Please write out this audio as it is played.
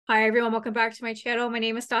Hi, everyone. Welcome back to my channel. My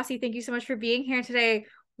name is Stassi. Thank you so much for being here today.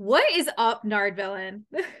 What is up, Nardvillain?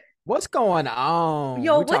 What's going on?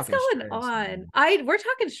 Yo, We're what's talking going stress, on? man. We're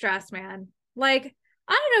talking stress, man. Like,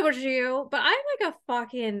 I don't know about you, but I'm like a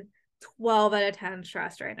fucking 12 out of 10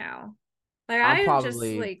 stressed right now. Like, I'm I'm just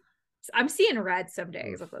probably, like, I'm seeing red some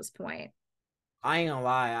days at oof. this point. I ain't gonna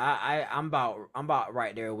lie. I'm about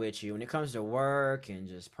right there with you when it comes to work and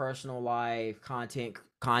just personal life, content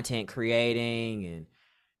creating, and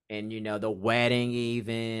the wedding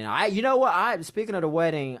even. You know what? I speaking of the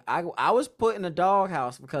wedding, I was put in the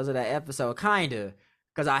doghouse because of that episode, kinda,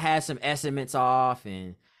 because I had some estimates off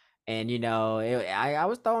and I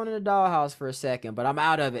was thrown in the doghouse for a second, but I'm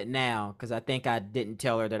out of it now because I think I didn't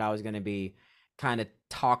tell her that I was gonna be kind of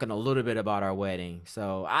talking a little bit about our wedding.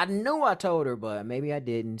 So I knew I told her, but maybe I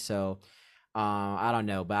didn't. So I don't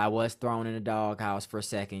know, but I was thrown in the doghouse for a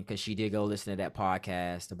second because she did go listen to that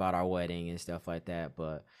podcast about our wedding and stuff like that.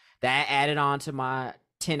 But that added on to my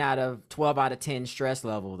 12 out of 10 stress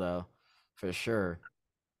level, though, for sure.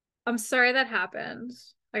 I'm sorry that happened.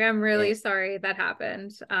 Like, I'm really And, sorry that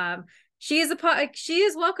happened. She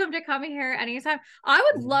is welcome to coming here anytime.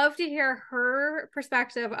 I would mhm, love to hear her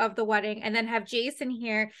perspective of the wedding and then have Jason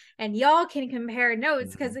here and y'all can compare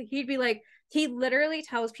notes because mhm, he'd be like, he literally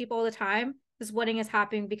tells people all the time this wedding is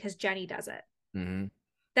happening because Jenny does it. mhm.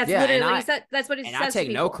 That's Yeah, literally what he said. That's what he and I says to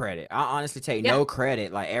take no people. credit. I honestly take Yeah. no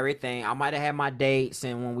credit. Like everything, I might have had my dates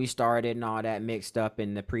and when we started and all that mixed up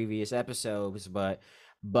in the previous episodes, but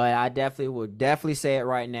I definitely would definitely say it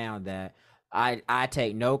right now that I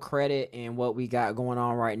take no credit in what we got going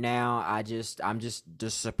on right now. I'm just the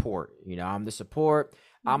support. I'm the support.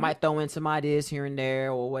 I Mm-hmm. might throw in some ideas here and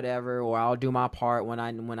there or whatever, or I'll do my part when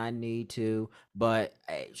I need to. But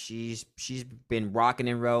hey, she's been rocking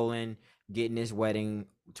and rolling, getting this wedding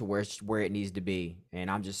to where it needs to be, and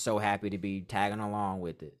I'm just so happy to be tagging along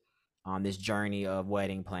with it on this journey of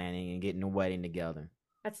wedding planning and getting the wedding together.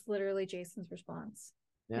 That's literally Jason's response.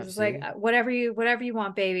 He's Yep. just like, See. whatever you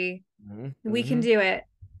want, baby. Hmm. We can Hmm. do it.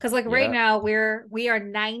 Because like right Yep. now we are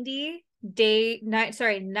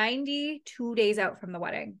 92 days out from the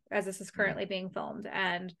wedding as this is Mm. currently being filmed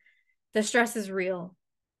and the stress is real.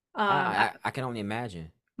 I, Um I I can only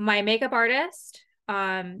imagine. my makeup artist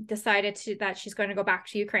decided to that she's going to go back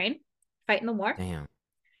to Ukraine, fight in the war. Damn.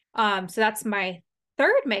 So that's my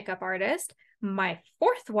third makeup artist. My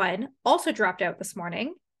fourth one also dropped out this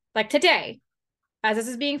morning, like today, as this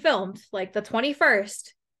is being filmed, like the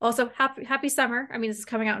 21st. Also, happy summer. I mean, this is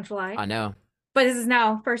coming out in July, I know. but this is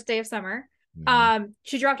now first day of summer. Hmm.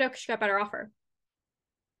 She dropped out because she got a better offer.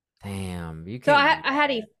 Damn, you So can't I, do I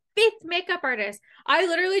had a that. fifth makeup artist. I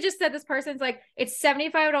literally just said this person's like, it's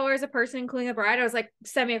 $75 a person, including the bride. I was like,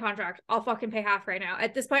 send me a contract. I'll fucking pay half right now.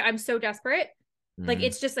 At this point, I'm so desperate. Like Hmm.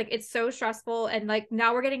 it's just like it's so stressful. And like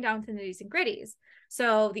now we're getting down to the nitties and gritties.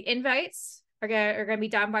 So the invites are gonna be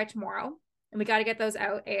done by tomorrow. And we got to get those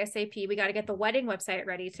out ASAP. We got to get the wedding website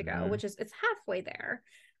ready to go, Hmm. which is it's halfway there.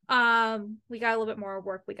 We got a little bit more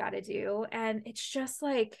work we got to do. And it's just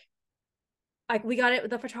like we got it,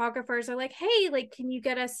 the photographers are like, hey, like can you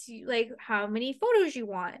get us like how many photos you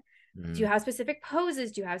want, do you Hmm. have specific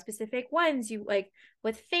poses, do you have specific ones you like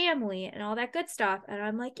with family and all that good stuff, and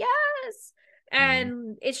I'm like yes. Hmm.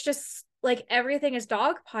 And it's just like everything is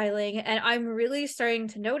dogpiling and I'm really starting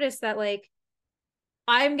to notice that like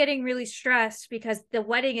I'm getting really stressed because the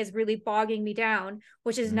wedding is really bogging me down,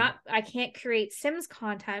 which is Hmm. not, I can't create Sims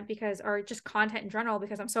content because, or just content in general,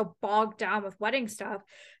 because I'm so bogged down with wedding stuff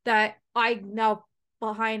that I now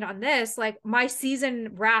behind on this. Like my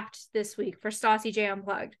season wrapped this week for Stassi J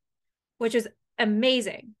Unplugged, which is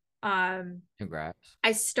amazing. Um, Congrats.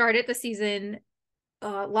 I started the season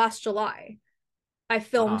last July. I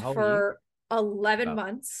filmed How are you? for 11 Oh,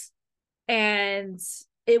 months and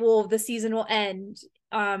the season will end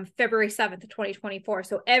February 7th, 2024.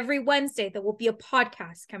 So every Wednesday there will be a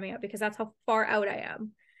podcast coming up because that's how far out I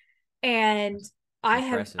am. And that's I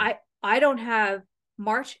have impressive. I don't have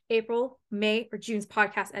March, April, May, or June's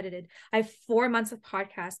podcast edited. I have 4 months of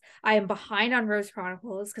podcasts. I am behind on Rose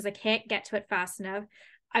Chronicles because I can't get to it fast enough.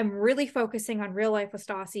 I'm really focusing on real life with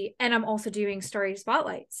Stassi, and I'm also doing story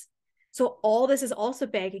spotlights. So all this is also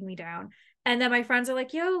bagging me down. And then my friends are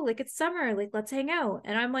like, yo, like it's summer, like let's hang out.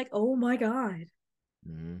 And I'm like, oh my God.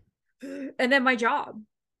 Hmm. And then my job.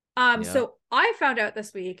 Yep. So I found out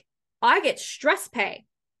this week I get stress pay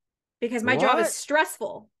because my job is What?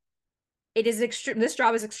 stressful. It is extreme. This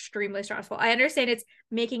job is extremely stressful. I understand it's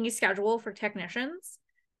making a schedule for technicians.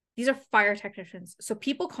 These are fire technicians. So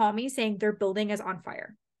people call me saying their building is on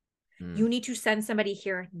fire. Mm. You need to send somebody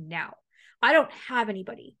here now. I don't have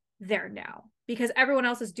anybody there now because everyone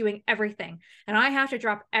else is doing everything. And I have to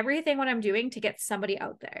drop everything what I'm doing to get somebody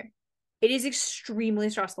out there. It is extremely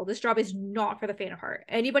stressful. This job is not for the faint of heart.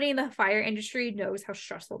 Anybody in the fire industry knows how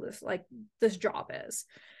stressful this job is.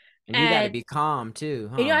 And you got to And be calm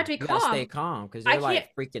too, you don't huh? have to be You got to stay calm. calm because I they're can't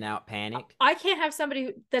like freaking out, panicked. I can't have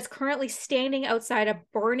somebody that's currently standing outside a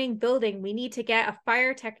burning building. We need to get a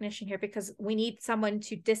fire technician here because we need someone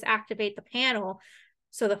to disactivate the panel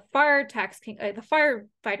so the the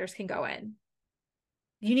firefighters can go in.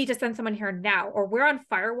 You need to send someone here now, or we're on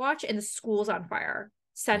fire watch and the school's on fire.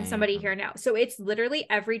 Send somebody Damn. here now. So it's literally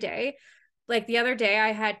every day. Like the other day,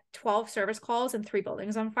 I had 12 service calls and 3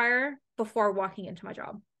 buildings on fire before walking into my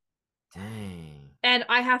job. Dang. And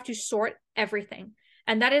I have to sort everything.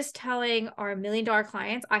 And that is telling our $1 million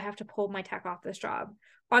clients I have to pull my tech off this job.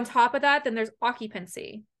 On top of that, then there's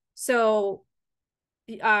occupancy. So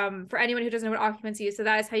for anyone who doesn't know what occupancy is, so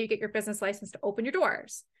that is how you get your business license to open your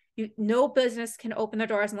doors. No business can open their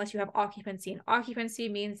doors unless you have occupancy. And occupancy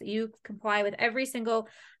means that you comply with every single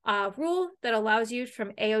rule that allows you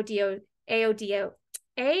from AODA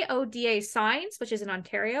signs, which is in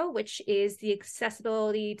Ontario, which is the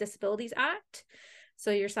Accessibility Disabilities Act.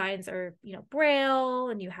 So your signs are, Braille,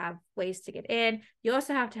 and you have ways to get in. You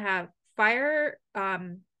also have to have fire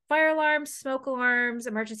alarms, smoke alarms,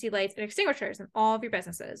 emergency lights, and extinguishers in all of your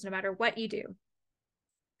businesses, no matter what you do.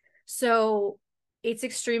 So it's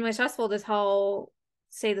extremely stressful to tell,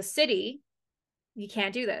 say, the city, you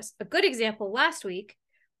can't do this. A good example last week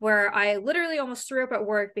where I literally almost threw up at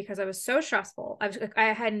work because I was so stressful. I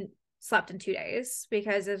hadn't slept in 2 days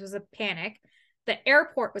because it was a panic. The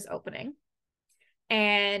airport was opening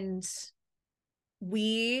and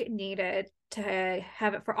we needed to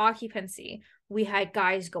have it for occupancy. We had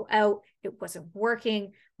guys go out. It wasn't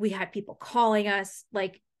working. We had people calling us.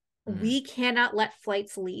 We cannot let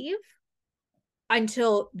flights leave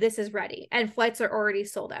until this is ready. And flights are already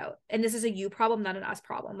sold out. And this is a you problem, not an us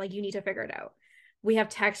problem. Like, you need to figure it out. We have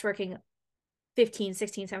techs working 15,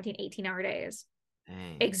 16, 17, 18-hour days.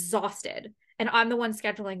 Dang. Exhausted. And I'm the one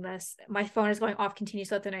scheduling this. My phone is going off continuously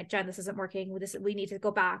throughout the night. Jen, this isn't working. We need to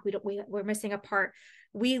go back. We're missing a part.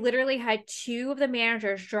 We literally had 2 of the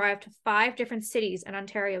managers drive to 5 different cities in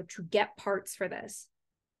Ontario to get parts for this.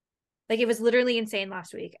 Like, it was literally insane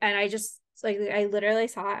last week. And I literally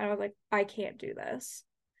saw it and I was like, I can't do this.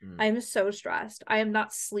 I'm so stressed. I am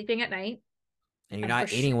not sleeping at night. And you're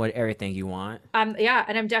not eating everything you want. Yeah,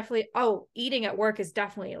 and I'm definitely eating at work is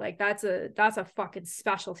definitely that's a fucking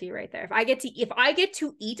specialty right there. If I get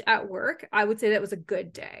to eat at work, I would say that was a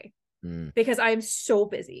good day. Because I am so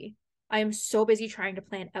busy. I am so busy trying to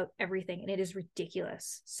plan out everything, and it is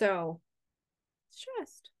ridiculous. So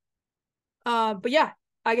stressed. But yeah,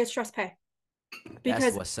 I get stress pay. Because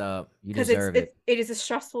that's what's up. You deserve it. It is a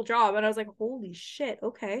stressful job, and I was like, holy shit,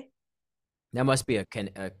 okay. That must be a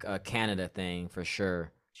Canada thing for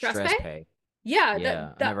sure. Stress pay? Yeah.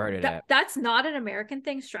 I never heard of that. That's not an American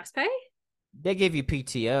thing, stress pay? They give you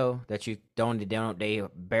PTO that you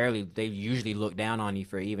they usually look down on you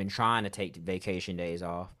for even trying to take vacation days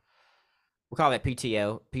off. We call it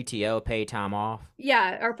PTO, paid time off.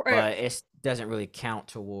 Yeah. But it doesn't really count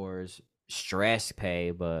towards stress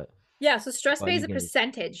pay, but. Yeah, so stress pay is a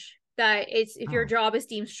percentage that if your job is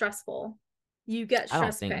deemed stressful, you get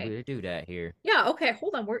stress pay. I don't think we do that here. Yeah, okay,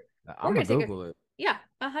 hold on. I'm gonna Google it. Yeah,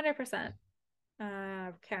 100%.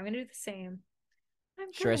 Okay, I'm gonna do the same.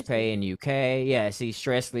 Stress pay in UK. Yeah, see,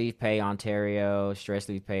 stress leave pay Ontario, stress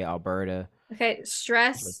leave pay Alberta. Okay,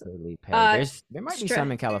 stress leave pay. There might be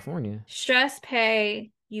some in California. Stress pay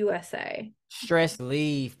USA. Stress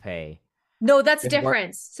leave pay. No, that's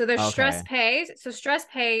different. So there's stress pay. So stress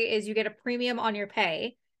pay is you get a premium on your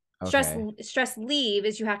pay. Stress leave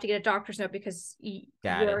is you have to get a doctor's note because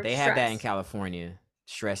got it. They have that in California.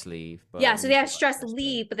 Stress leave. But yeah, so they have stress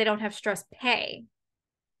leave, but they don't have stress pay.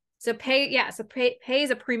 So pay is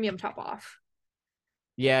a premium top off.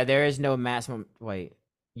 Yeah, there is no maximum. Wait,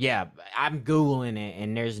 yeah, I'm Googling it,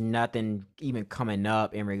 and there's nothing even coming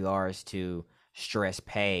up in regards to stress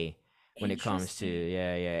pay. When it comes to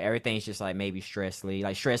everything's just like maybe stress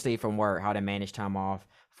leave from work, how to manage time off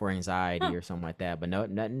for anxiety or something like that, but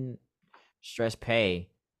nothing stress pay.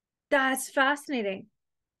 That's fascinating.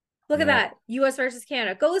 Look at that, US versus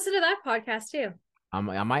Canada. Go listen to that podcast too. I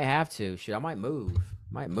might have to. I might move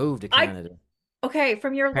to Canada. Okay,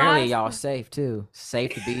 from your apparently y'all safe too.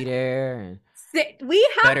 Safe to be there, and we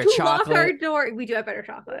have to lock our door. We do have better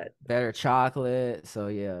chocolate. Better chocolate. So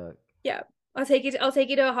yeah. I'll take you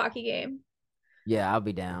to a hockey game. Yeah, I'll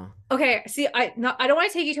be down. Okay, see, I don't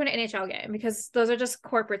want to take you to an NHL game because those are just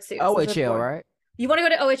corporate suits. OHL, right? You want to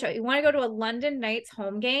go to OHL. You want to go to a London Knights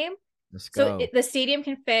home game. Let's So go. the stadium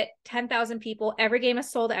can fit 10,000 people. Every game is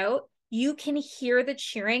sold out. You can hear the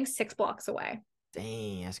cheering 6 blocks away.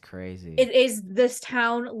 Dang, that's crazy. It is, this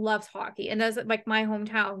town loves hockey, and that's like my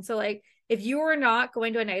hometown. So like if you were not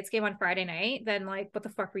going to a Knights game on Friday night, then like what the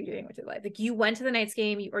fuck were you doing with your life? Like you went to the Knights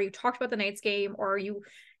game, or you talked about the Knights game, or you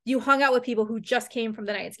hung out with people who just came from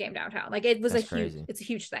the Knights game downtown. Like That's crazy. it's a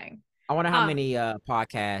huge thing. I wonder how Um, many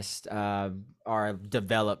podcasts are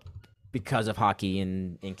developed because of hockey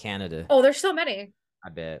in Canada. oh, there's so many. I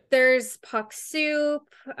bet. There's Puck Soup,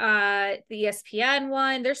 the ESPN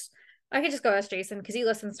one. I could just go ask Jason because he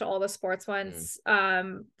listens to all the sports Mm.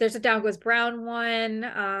 ones. There's a Down Goes Brown one.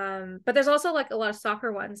 But there's also like a lot of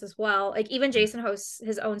soccer ones as well. Like even Mm. Jason hosts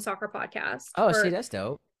his own soccer podcast Oh, see, for, that's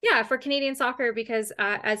dope. yeah, for Canadian soccer because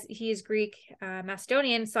as he is Greek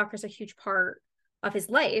Macedonian, soccer is a huge part of his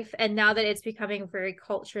life. And now that it's becoming very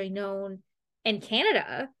culturally known in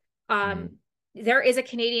Canada, Mm. um, there is a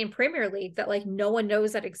Canadian Premier League that like no one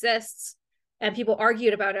knows that exists. And people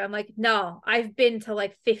argued about it. I'm like, no, I've been to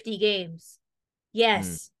like 50 games. Mm.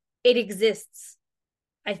 Yes, it exists.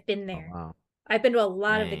 I've been Oh there. wow. I've been to a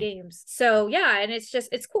lot of the Dang. games. So yeah, and it's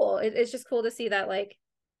cool. It's just cool to see that like,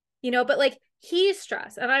 but like he's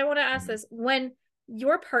stressed. And I want to ask Mm. this, when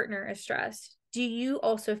your partner is stressed, do you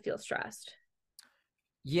also feel stressed?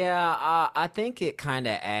 Yeah, I think it kind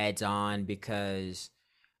of adds on because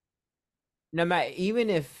no matter, even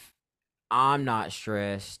if I'm not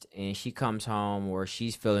stressed and she comes home or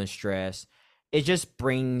she's feeling stressed, it just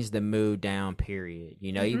brings the mood down, period.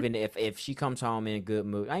 Mm-hmm. Even if she comes home in a good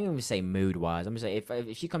mood, I ain't even say mood wise. I'm gonna say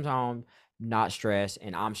if she comes home not stressed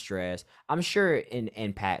and I'm stressed, I'm sure it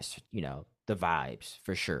impacts, the vibes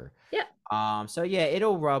for sure. Yeah. So yeah,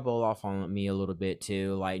 it'll rub off on me a little bit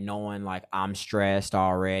too, like knowing like I'm stressed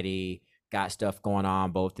already, got stuff going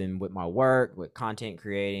on both in with my work, with content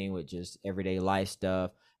creating, with just everyday life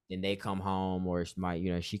stuff. Then they come home, or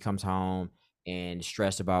she comes home and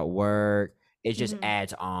stressed about work. It just Mm-hmm.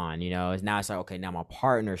 adds on, Now it's like, okay, now my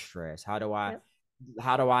partner's stressed. Yep.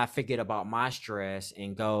 How do I forget about my stress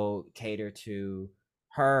and go cater to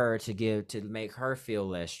her to make her feel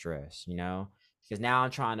less stressed, because now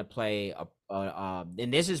I'm trying to play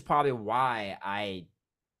and this is probably why I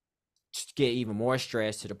get even more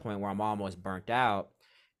stressed to the point where I'm almost burnt out,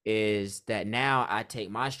 is that now I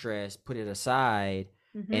take my stress, put it aside,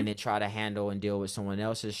 Mm-hmm. and then try to handle and deal with someone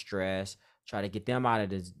else's stress, try to get them out of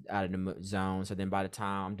the zone. So then by the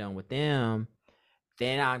time I'm done with them,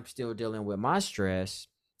 then I'm still dealing with my stress,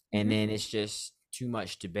 and Mm-hmm. then it's just too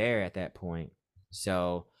much to bear at that point.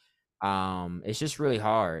 So it's just really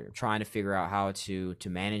hard trying to figure out how to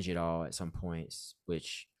manage it all at some points,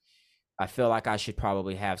 which I feel like I should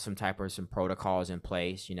probably have some protocols in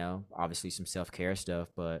place, obviously some self-care stuff,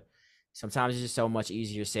 but sometimes it's just so much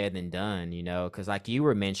easier said than done, because like you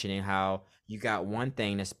were mentioning how you got one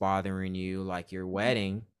thing that's bothering you, like your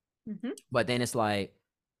wedding, Mm-hmm. but then it's like,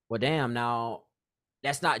 well, damn, now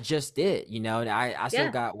that's not just it, I still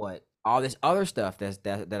Yeah. got all this other stuff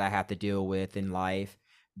that I have to deal with in life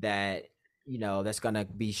that, that's gonna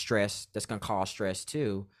be stress, that's gonna cause stress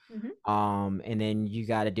too. Mm-hmm. And then you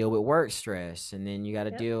got to deal with work stress, and then you got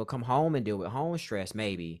to Yep. come home and deal with home stress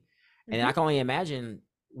maybe. And I Mm-hmm. can only imagine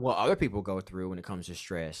what other people go through when it comes to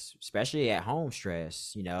stress, especially at home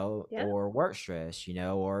stress, Yep. or work stress,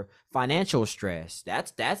 or financial stress.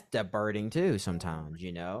 That's the burden too sometimes,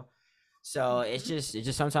 So Mm-hmm. it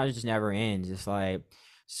just sometimes it just never ends. It's like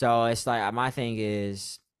my thing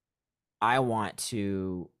is I want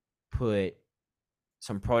to put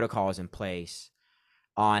some protocols in place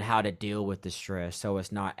on how to deal with the stress so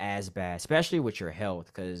it's not as bad, especially with your health.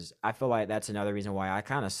 Because I feel like that's another reason why I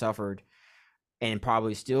kind of suffered and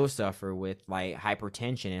probably still suffer with like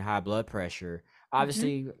hypertension and high blood pressure. Mm-hmm.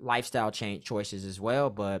 Obviously, lifestyle change choices as well,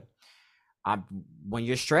 but I'm when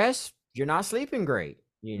you're stressed, you're not sleeping great,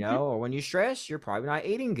 Mm-hmm. or when you're stressed, you're probably not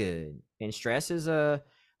eating good. And stress is a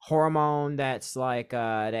hormone that's like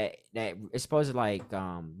that it's supposed to like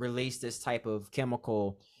release this type of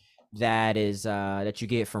chemical that is that you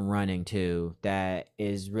get from running too, that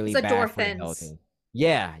is It's really bad for your health. endorphins.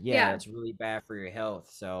 Yeah, Yeah. that's really bad for your health.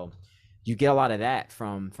 So you get a lot of that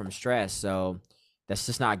from stress. So that's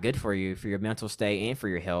just not good for you, for your mental state and for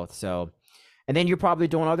your health. So and then you're probably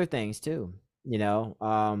doing other things too, you know,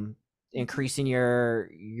 Mm-hmm. increasing your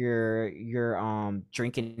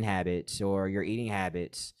drinking habits or your eating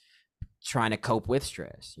habits, trying to cope with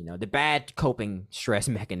stress, the bad coping stress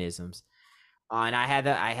mechanisms. And I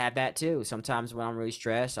had that too. Sometimes when I'm really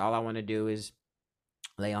stressed, all I want to do is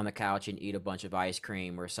lay on the couch and eat a bunch of ice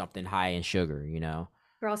cream or something high in sugar.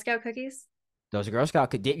 Girl Scout cookies. Those Girl Scout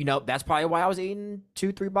cookies, that's probably why I was eating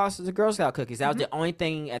 2, 3 boxes of Girl Scout cookies. That was Hmm. the only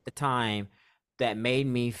thing at the time that made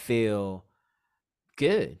me feel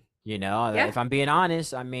good. Yeah. If I'm being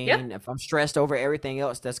honest, I Yep. mean, if I'm stressed over everything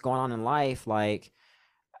else that's going on in life, like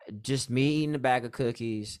just me eating a bag of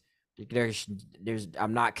cookies, there's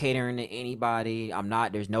I'm not catering to anybody.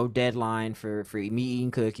 There's no deadline for me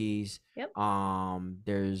eating cookies. Yep.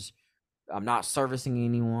 There's I'm not servicing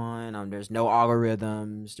anyone. There's no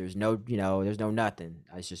algorithms. There's no nothing.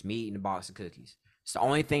 It's just me eating a box of cookies. It's the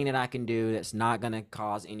only thing that I can do that's not gonna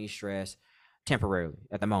cause any stress temporarily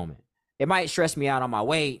at the moment. It might stress me out on my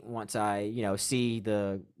weight once I, see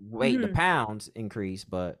the weight in the Hmm. pounds increase,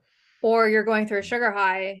 but Or you're going through a sugar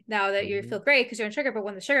high now that you mhm, feel great because you're on sugar, but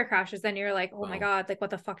when the sugar crashes, then you're like, oh my boom. God, like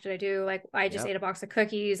what the fuck did I do? Like I just Yep. ate a box of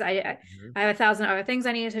cookies. Hmm. I have 1,000 other things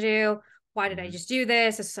I needed to do. Why did I Hmm. just do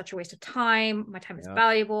this? This is such a waste of time. My time is Yep.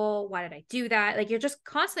 valuable. Why did I do that? Like you're just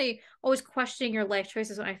constantly always questioning your life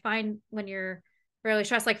choices. When I find when you're really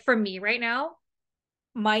stressed, like for me right now,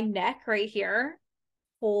 my neck right here,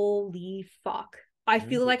 holy fuck. I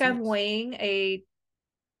feel It like I'm ticks. weighing a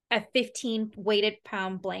 15 weighted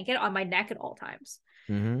pound blanket on my neck at all times.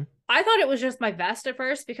 Hmm. I thought it was just my vest at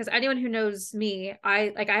first because anyone who knows me,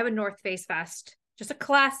 I have a North Face vest, just a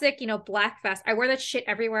classic, black vest. I wear that shit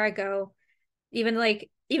everywhere I go. Even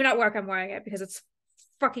at work I'm wearing it because it's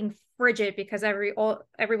fucking frigid because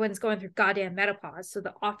everyone's going through goddamn menopause, so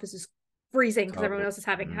the office is freezing because everyone Totally. else is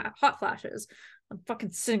having Hmm. hot flashes. I'm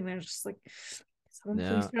fucking sitting there just like someone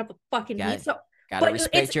please Yeah. turn up the fucking heat. Got So, gotta but it's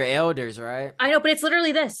respect your elders, right? I know, but it's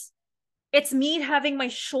literally this. It's me having my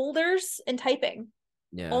shoulders and typing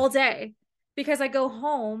Yeah. all day because I go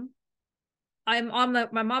home. I'm on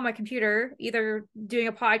my computer, either doing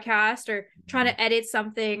a podcast or trying Hmm. to edit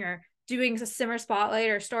something or doing a simmer spotlight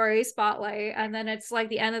or story spotlight. And then it's like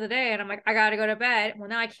the end of the day and I'm like, I gotta go to bed. Well,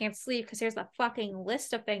 now I can't sleep because here's the fucking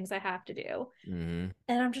list of things I have to do. Hmm.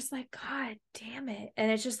 And I'm just like, God damn it.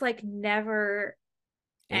 And it's just like never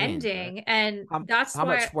Ends, right? ending. And How that's how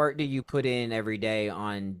why much work do you put in every day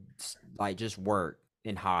on like just work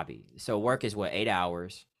and hobby? So work is what, 8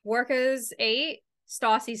 hours? work is 8,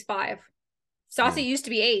 Stassi's 5. Mm. Stassi used to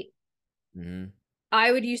be 8. Hmm. I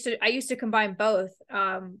used to combine both.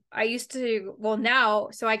 I used to well now,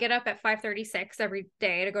 so I get up at 5:36 every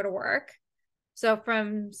day to go to work. So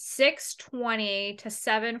from 6:20 to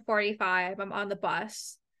 7:45, I'm on the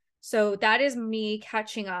bus. So that is me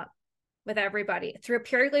catching up with everybody.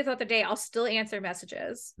 Periodically throughout the day, I'll still answer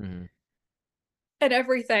messages Hmm. and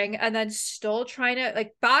everything, and then still trying to,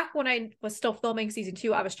 like, back when I was still filming season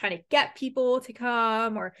 2, I was trying to get people to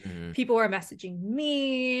come, or Hmm. people were messaging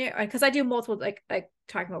me because I do multiple, like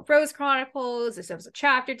talking about Rose Chronicles. If it was a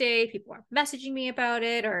chapter day, people are messaging me about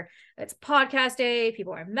it, or it's podcast day,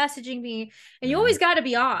 people are messaging me, and you Hmm. always got to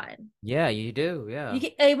be on. Yeah, you do. You Yeah.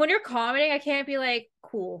 can, when you're commenting, I can't be like,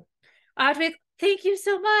 cool. I have to be like, thank you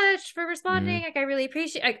so much for Hmm. responding. Like, I really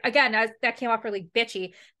appreciate. Again, that came off really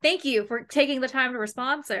bitchy. Thank you for taking the time to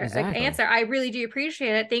respond, sir. Like, Exactly. answer. I really do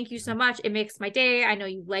appreciate it. Thank you so much. It makes my day. I know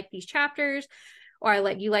you like these chapters, or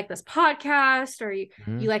you like this podcast, or you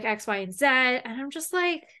Hmm. like X, Y, and Z. And I'm just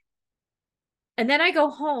like, and then I go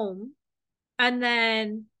home, and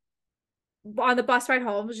then on the bus ride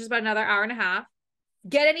home, which is about another hour and a half,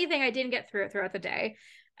 get anything I didn't get throughout the day,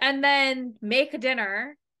 and then make a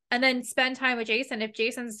dinner, and then spend time with Jason. If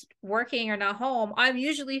Jason's working or not home, I'm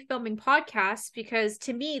usually filming podcasts because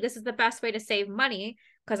to me, this is the best way to save money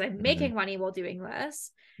because I'm Hmm. making money while doing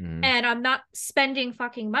this. Hmm. And I'm not spending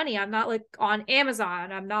fucking money. I'm not like on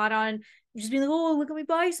Amazon. I'm not on just being like, oh, look at me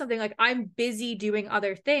buy something. Like I'm busy doing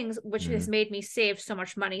other things, which Hmm. has made me save so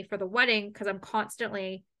much money for the wedding because I'm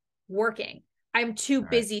constantly working. I'm too Right.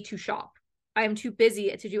 busy to shop. I am too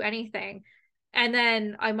busy to do anything. And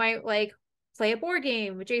then I might like play a board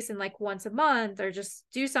game with Jason like once a month or just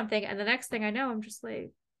do something. And the next thing I know, I'm just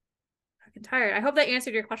like fucking tired. I hope that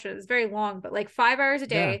answered your question. It's very long, but like 5 hours a Yeah.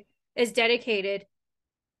 day is dedicated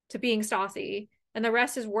to being Stassi, and the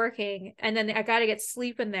rest is working. And then I got to get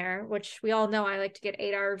sleep in there, which we all know I like to get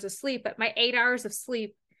 8 hours of sleep. But my 8 hours of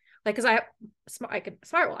sleep, like, because I have like a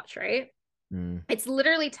smartwatch, right? Hmm. It's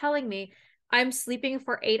literally telling me I'm sleeping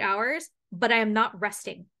for 8 hours, but I am not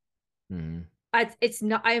resting. Hmm. It's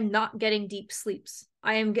not. I am not getting deep sleeps.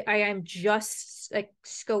 I am just like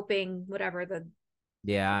scoping whatever the.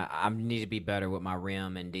 Yeah, I need to be better with my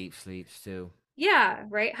REM and deep sleeps too. Yeah,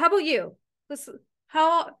 right. How about you? This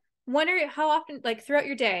how often, like throughout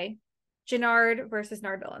your day, Gennard versus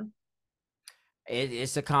Nardvillain?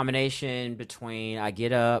 It's a combination between I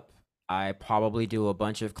get up, I probably do a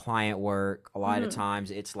bunch of client work. A lot of Mm-hmm.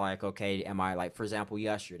 times it's like, okay, am I like, for example,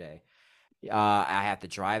 yesterday? I have to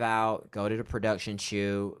drive out, go to the production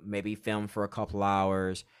shoot, maybe film for a couple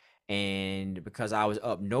hours. And because I was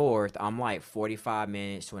up north, I'm like 45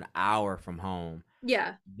 minutes to an hour from home.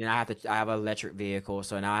 Yeah. Then I have an electric vehicle,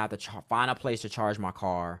 so now I have to find a place to charge my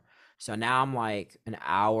car. So now I'm like an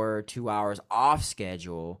hour, 2 hours off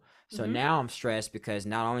schedule. So Mm-hmm. now I'm stressed because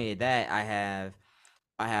not only that, I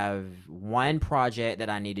have one project that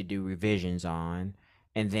I need to do revisions on,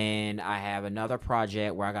 and then I have another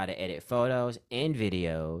project where I got to edit photos and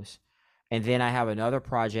videos, and then I have another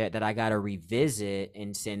project that I got to revisit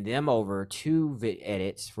and send them over to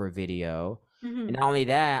edits for video. Mm-hmm. And not only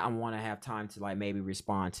that, I want to have time to like maybe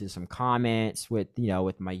respond to some comments with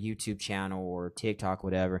with my YouTube channel or TikTok,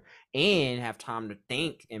 whatever, and have time to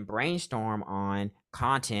think and brainstorm on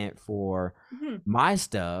content for Mm-hmm. my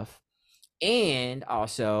stuff. And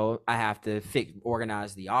also, I have to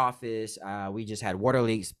organize the office. We just had water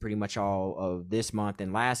leaks pretty much all of this month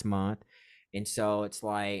and last month. And so it's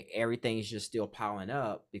like everything's just still piling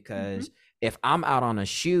up Mm-hmm. because if I'm out on a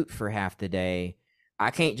shoot for half the day, I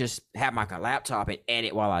can't just have my laptop and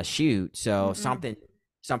edit while I shoot. So Mm-hmm.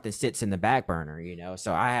 something sits in the back burner.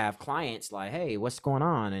 So I have clients like, hey, what's going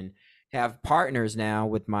on? And have partners now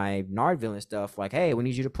with my Nardvillain stuff like, hey, we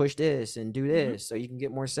need you to push this and do Mm-hmm. this so you can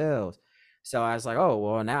get more sales. So I was like, oh,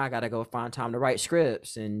 well, now I got to go find time to write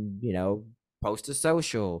scripts and, post to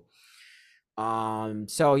social.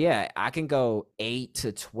 So yeah, I can go 8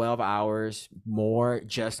 to 12 hours more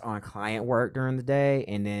just on client work during the day,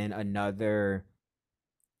 and then another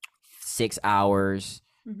 6 hours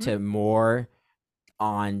Mm-hmm. to more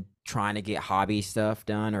on trying to get hobby stuff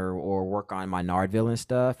done or work on my Nardvillain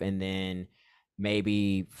stuff, and then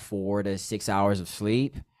maybe 4 to 6 hours of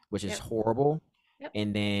sleep, which is Yep. horrible. Yep.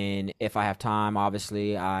 And then if I have time,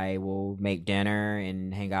 obviously I will make dinner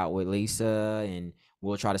and hang out with Lisa, and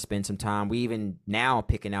we'll try to spend some time. We even now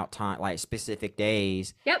picking out time like specific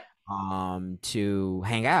days Yep. to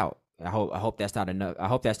hang out. I hope that's not enough. I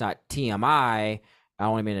hope that's not TMI. I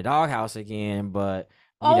don't want to be in the doghouse again, but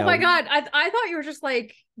Oh my we God. I thought you were just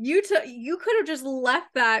like you could have just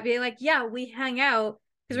left that being like, yeah, we hang out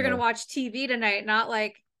because we're gonna yeah. watch TV tonight, not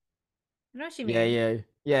like I know what you Yeah, mean. yeah,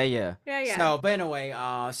 yeah, yeah. Yeah, yeah. So, but anyway,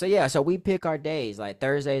 so yeah, so we pick our days. Like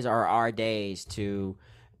Thursdays are our days to.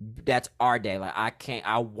 That's our day. Like I can't,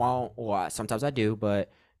 I won't. Well, sometimes I do,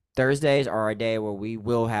 but Thursdays are our day where we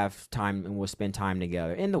will have time and we'll spend time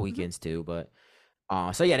together. In the Mm-hmm. weekends too, but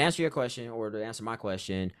so yeah, to answer your question or to answer my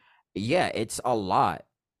question, yeah, it's a lot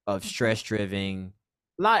of Mm-hmm. stress driven.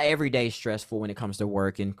 Not every day stressful when it comes to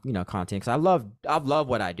work and content. Because I love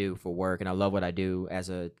what I do for work and I love what I do as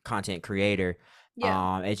a content creator.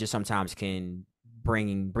 Yeah. It just sometimes can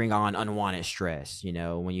bring on unwanted stress.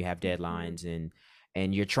 When you have Mm-hmm. deadlines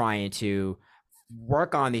and you're trying to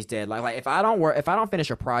work on these deadlines. Like if I don't finish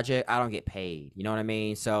a project, I don't get paid. You know what I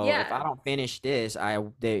mean? So if I Yeah. don't finish this,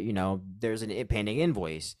 there's an pending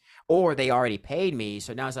invoice, or they already paid me.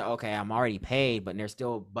 So now it's like, okay, I'm already paid, but they're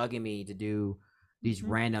still bugging me to do these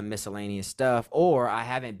Mm-hmm. random miscellaneous stuff, or I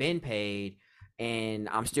haven't been paid and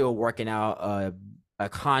I'm still working out a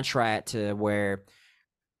contract to where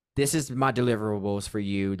this is my deliverables for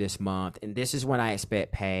you this month and this is when I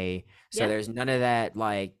expect pay. So Yeah. there's none of that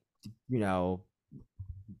like, you know,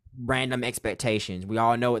 random expectations. We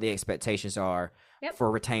all know what the expectations are Yep.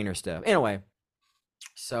 for retainer stuff. Anyway,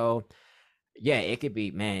 so yeah, it can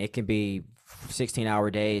be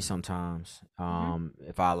 16-hour days sometimes. Mm-hmm.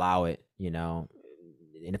 If I allow it.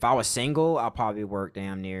 And if I was single, I'll probably work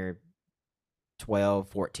damn near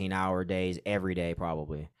 12, 14-hour days every day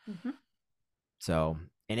probably. Mm-hmm. So,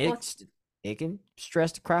 and Well, it can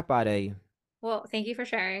stress the crap out of you. well, thank you for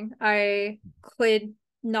sharing. I could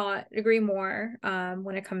not agree more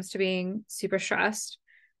when it comes to being super stressed.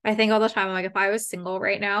 I think all the time, like if I was single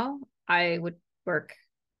right now, I would work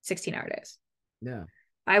 16-hour days. Yeah.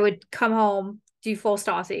 I would come home, do full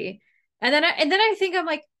Stassi. And then I think I'm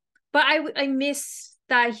like, but I miss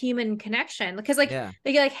that human connection because Yeah.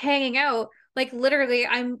 like hanging out, like literally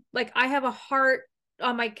I'm like I have a heart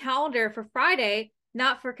on my calendar for Friday,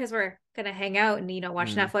 not for because we're gonna hang out and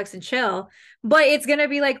watch Mhm. Netflix and chill, but it's gonna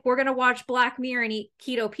be like we're gonna watch Black Mirror and eat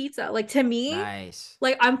keto pizza. Like to me, Nice.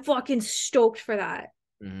 like I'm fucking stoked for that.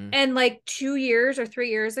 Mhm. And like 2 years or 3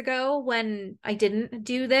 years ago when I didn't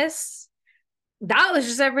do this, that was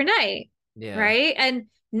just every night, Yeah. right? And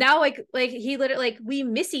now like he literally like we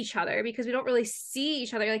miss each other because we don't really see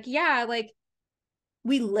each other. Like yeah, like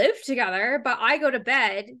we live together, but I go to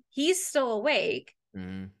bed, he's still awake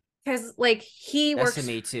Mhm. because like he That's to works.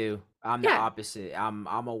 me too. I'm the Yeah, opposite. I'm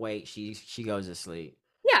awake. She goes to sleep.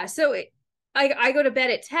 yeah. So I go to bed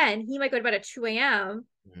at 10. He might go to bed at 2 a.m.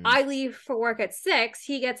 Mm-hmm. I leave for work at 6.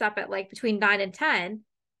 He gets up at like between 9 and 10.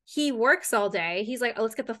 He works all day. He's like, oh,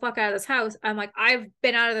 let's get the fuck out of this house. I'm like, I've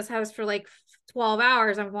been out of this house for like 12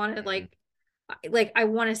 hours. I wanted like I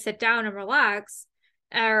want to sit down and relax.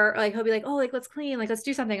 Or like he'll be like, oh, like let's clean, like let's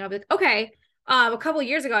do something. I'll be like, okay. A couple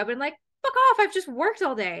years ago, I've been like, fuck off. I've just worked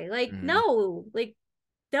all day. Like, Mm-hmm. no, like,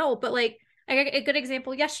 no, but like I got a good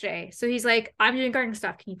example yesterday. So he's like, I'm doing gardening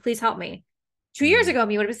stuff. Can you please help me? 2 years Mm-hmm. ago,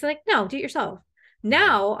 me would have been like, no, do it yourself. Mm-hmm.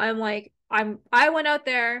 Now I'm like, I went out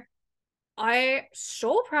there. I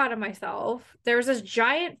so proud of myself. There was this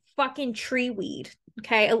giant fucking tree weed.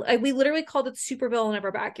 Okay. We literally called it supervillain of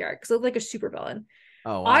our backyard because it looked like a supervillain.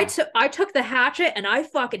 Oh I wow. took I took the hatchet and I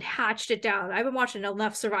fucking hatched it down. I've been watching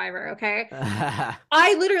enough Survivor, okay?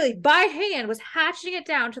 I literally by hand was hatching it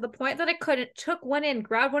down to the point that I couldn't, took one in,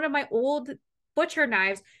 grabbed one of my old butcher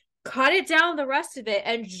knives, cut it down the rest of it,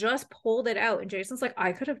 and just pulled it out. And Jason's like,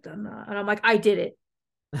 I could have done that. And I'm like, I did it.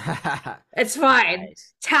 It's fine.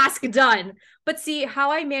 Nice. Task done. But see,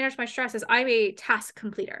 how I manage my stress is I'm a task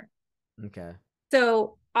completer. Okay.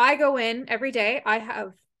 So I go in every day. I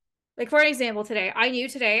have, like, for an example, today, I knew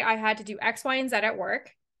today I had to do X, Y, and Z at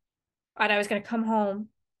work. And I was going to come home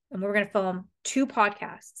and we were going to film 2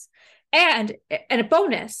 podcasts. And a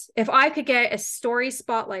bonus, if I could get a story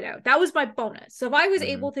spotlight out, that was my bonus. So if I was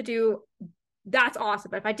Mm-hmm. able to do, that's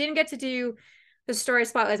awesome. But if I didn't get to do the story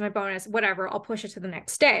spotlight as my bonus, whatever, I'll push it to the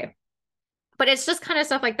next day. But it's just kind of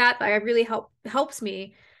stuff like that that really helps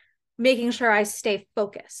me making sure I stay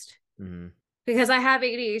focused Mm-hmm. because I have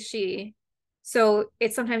ADHD. So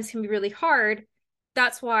it sometimes can be really hard.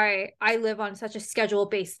 That's why I live on such a schedule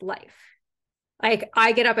based life. Like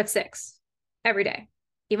I get up at 6 every day,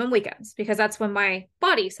 even weekends, because that's when my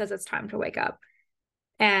body says it's time to wake up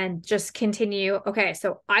and just continue. Okay,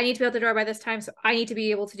 so I need to be out the door by this time. So I need to be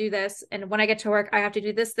able to do this. And when I get to work, I have to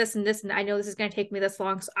do this, this, and this. And I know this is going to take me this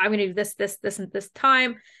long. So I'm going to do this, this, this, and this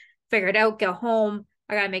time, figure it out, go home.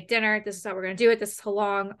 I got to make dinner. This is how we're going to do it. This is how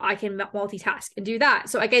long I can multitask and do that.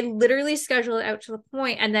 So like I literally schedule it out to the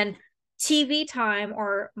point. And then TV time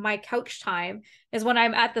or my couch time is when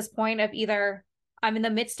I'm at this point of either I'm in the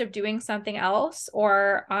midst of doing something else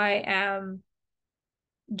or I am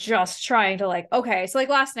just trying to like, okay, so like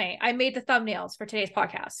last night I made the thumbnails for today's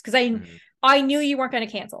podcast because Mm-hmm. I knew you weren't going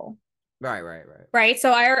to cancel, Right, right, right. right?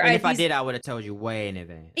 So And I if I these did, I would have told you way in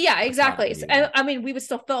advance. yeah, I thought exactly. I'd So, do that. I mean, we would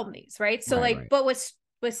still film these, right? So Right, like, right. but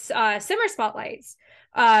with Simmer spotlights,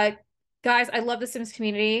 uh, guys, I love the Sims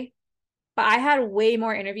community, but I had way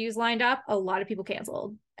more interviews lined up. A lot of people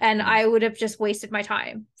canceled, and Mm. I would have just wasted my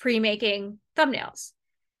time pre-making thumbnails,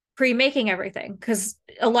 pre-making everything because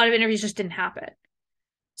a lot of interviews just didn't happen.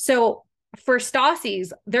 So for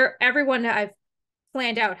Stassi's, they're everyone that I've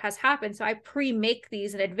planned out has happened. So I pre-make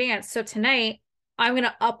these in advance. So tonight I'm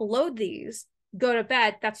gonna upload these, go to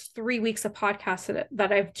bed. That's 3 weeks of podcasts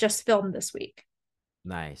that I've just filmed this week.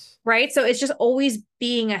 Nice. Right. So it's just always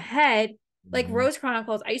being ahead. Like Mm-hmm. Rose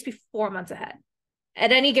Chronicles, I used to be 4 months ahead.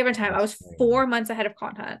 At any given time, I That's was crazy. 4 months ahead of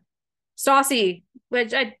content. Stassi,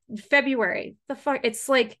 which February, the fuck, it's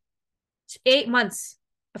like 8 months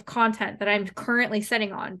of content that I'm currently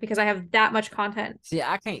sitting on because I have that much content. See,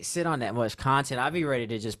 I can't sit on that much content. I'd be ready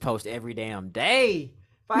to just post every damn day.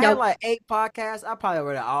 If I had Nope. like 8 podcasts, I probably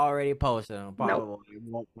would have already posted them. Nope.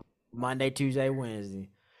 Probably Monday, Tuesday, Wednesday.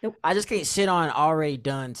 Nope. I just can't sit on already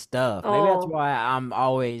done stuff. Maybe that's Oh, why I'm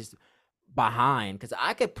always behind because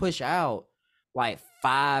I could push out like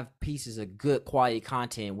 5 pieces of good quality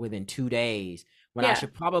content within 2 days when I yeah.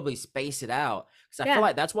 should probably space it out because I feel Yeah.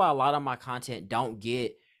 like that's why a lot of my content don't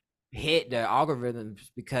get hit the algorithms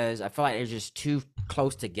because I feel like they're just too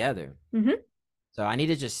close together. Mm-hmm. So I need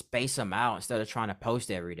to just space them out instead of trying to post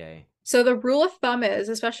every day. So the rule of thumb is,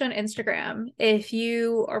 especially on Instagram, if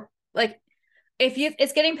you are like, if you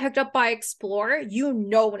it's getting picked up by Explore, you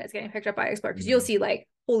know when it's getting picked up by Explore because you'll Mm-hmm. see like,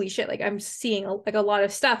 holy shit, like I'm seeing like a lot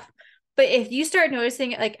of stuff. But if you start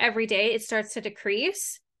noticing it like every day, it starts to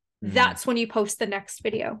decrease. Mm-hmm. That's when you post the next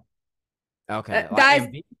video. Okay, like That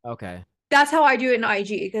is okay, that's how I do it in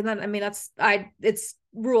IG. And then I mean it's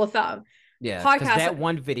rule of thumb. yeah, because Podcast that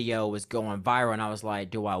one video was going viral, and I was like,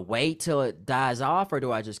 do I wait till it dies off or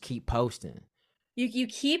do I just keep posting? you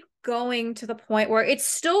keep going to the point where it's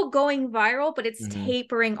still going viral, but it's Mm-hmm.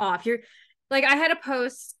 tapering off. You're like I had a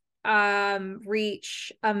post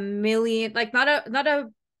reach a million, like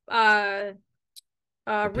uh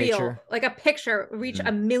A reel, picture. like a picture reach Mm-hmm.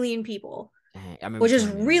 a million people, I remember which is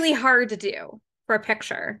telling me that. really hard to do for a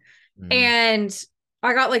picture. Mm-hmm. And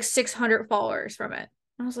I got like 600 followers from it.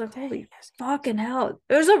 I was like, Dang, holy that's fucking hell.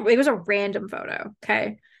 It was a random photo.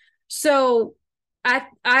 Okay. So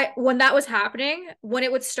I when that was happening, when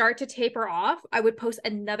it would start to taper off, I would post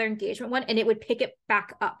another engagement one and it would pick it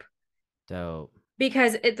back up. Dope.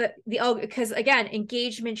 Because because again,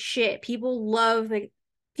 engagement shit. People love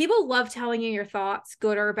telling you your thoughts,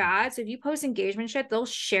 good or bad. So if you post engagement shit, they'll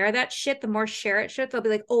share that shit. The more share it shit, they'll be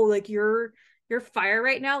like, oh, like you're fire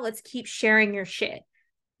right now. Let's keep sharing your shit.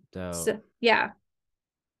 Dope. So yeah.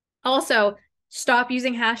 Also, stop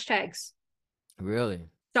using hashtags. Really?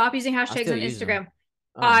 Stop using I hashtags still on use them. Instagram.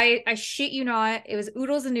 Oh. I shit you not. It was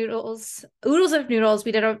oodles and noodles, oodles of noodles.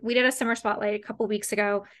 We did a summer spotlight a couple weeks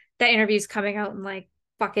ago. That interview's coming out in like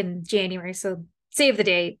fucking January, so save the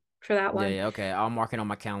date for that Yeah, one. yeah, okay. I'll mark it on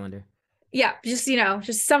my calendar. Yeah, just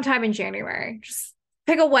sometime in January. Just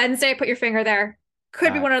pick a Wednesday, put your finger there. All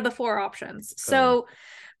Could be right. one of the four options. Cool.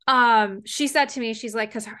 So, she said to me, she's like,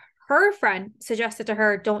 because her friend suggested to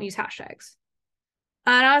her, don't use hashtags.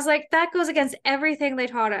 And I was like, that goes against everything they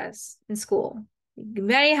taught us in school.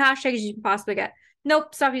 Many hashtags you can possibly get.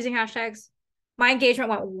 Nope, stop using hashtags. My engagement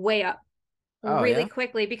went way up Oh, really yeah?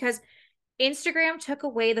 quickly because Instagram took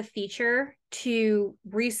away the feature to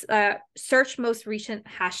search most recent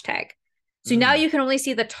hashtag. So now Mm. you can only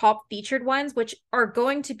see the top featured ones, which are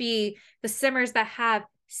going to be the simmers that have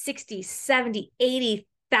 60, 70,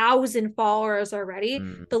 80,000 followers already.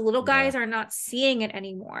 Mm. The little Yeah, guys are not seeing it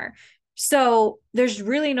anymore. So there's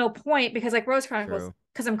really no point because, like Rose Chronicles, true.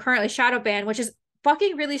 because I'm currently shadow banned, which is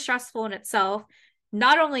fucking really stressful in itself.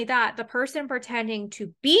 Not only that, the person pretending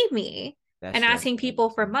to be me That's and asking stressful in people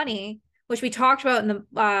for itself. money, which we talked about in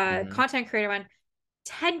the Hmm. content creator one,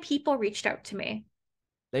 10 people reached out to me.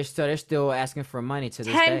 They're still asking for money to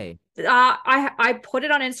this 10 day. I put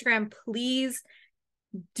it on Instagram. Please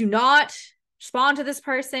do not respond to this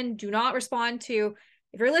person. Do not respond to,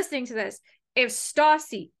 if you're listening to this, if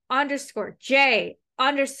Stassi underscore J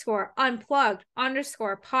underscore unplugged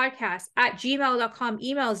underscore podcast at gmail.com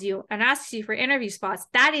emails you and asks you for interview spots,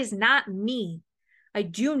 that is not me. I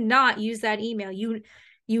do not use that email. You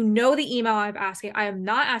know the email I'm asking. I am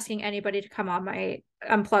not asking anybody to come on my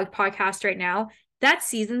unplugged podcast right now. That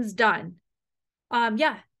season's done.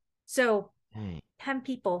 Yeah. So Dang. 10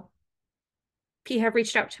 people have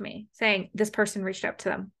reached out to me saying this person reached out to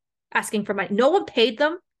them asking for money. No one paid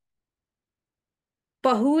them,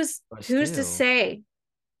 but But who's to still, say?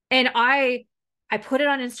 And I put it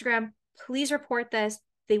on Instagram. Please report this.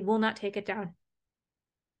 They will not take it down.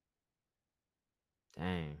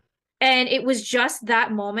 dang. And it was just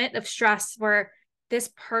that moment of stress where this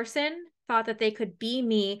person thought that they could be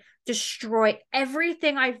me, destroy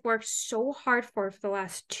everything I've worked so hard for the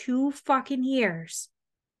last 2 fucking years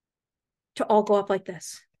to all go up like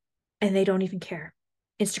this. And they don't even care.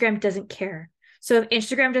 Instagram doesn't care. So if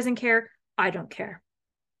Instagram doesn't care, I don't care.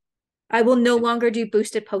 I will no longer do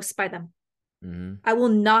boosted posts by them. Mm-hmm. I will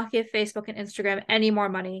not give Facebook and Instagram any more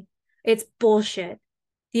money. It's bullshit.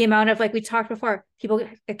 The amount of, like we talked before, people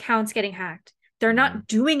accounts getting hacked. They're Mm-hmm. not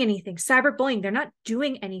doing anything. Cyberbullying, they're not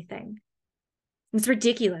doing anything. It's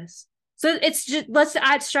ridiculous. So it's just, let's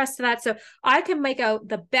add stress to that. So I can make out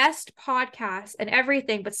the best podcast and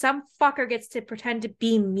everything, but some fucker gets to pretend to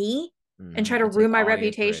be me and Mm-hmm. try to And take ruin my all your credit.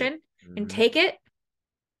 reputation and Mm-hmm. take it.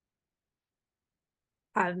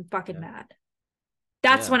 I'm fucking Yeah. mad.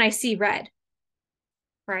 That's Yeah. when I see red,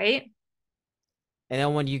 right? And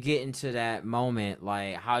then when you get into that moment,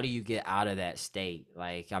 like, how do you get out of that state?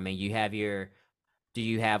 Like, I mean, do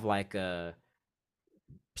you have like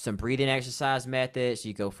some breathing exercise methods?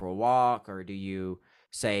 You go for a walk, or do you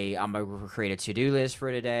say, I'm gonna create a to-do list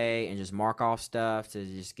for today and just mark off stuff to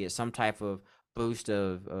just get some type of boost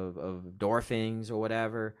of endorphins or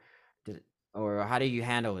whatever? Or how do you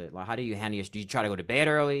handle it? Like, how do you handle do you try to go to bed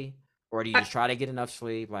early, or do you I, just try to get enough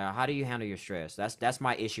sleep? Like, how do you handle your stress? That's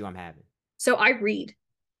my issue I'm having. so I read.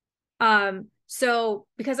 So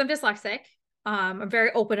because I'm dyslexic, I'm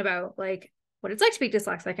very open about like what it's like to be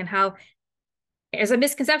dyslexic and how there's a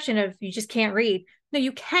misconception of you just can't read. No,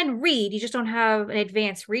 you can read, you just don't have an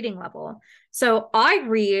advanced reading level. So I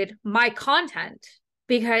read my content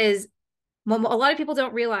because what a lot of people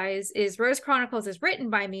don't realize is Rose Chronicles is written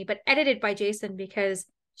by me, but edited by Jason because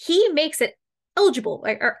he makes it eligible,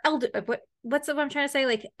 like, or what's what I'm trying to say?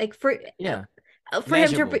 Like Yeah, for him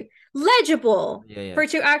to legible. be legible Yeah, yeah. for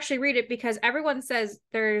to actually read it because everyone says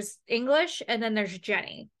there's English and then there's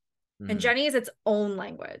Jenny. And Hmm. Jenny is its own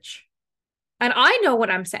language. And I know what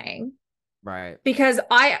I'm saying Right. because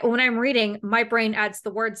when I'm reading, my brain adds the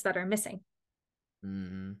words that are missing.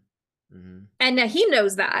 Hmm. Hmm. And he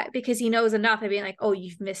knows that because he knows enough of being like, oh,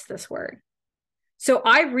 you've missed this word. So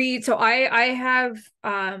I read, so I have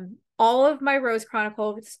all of my Rose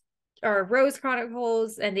Chronicles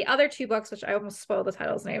and the other two books, which I almost spoiled the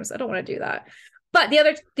titles names. I don't want to do that. But the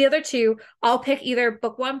other two, I'll pick either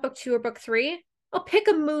book one, book two, or book three. I'll pick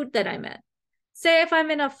a mood that I'm in. Say if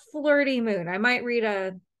I'm in a flirty mood, I might read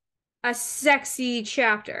a sexy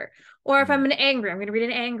chapter. Or if Mm-hmm. I'm an angry, I'm going to read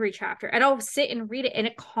an angry chapter. And I'll sit and read it, and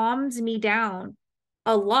it calms me down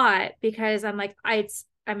a lot because I'm like,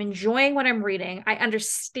 I'm enjoying what I'm reading. I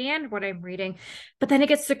understand what I'm reading, but then it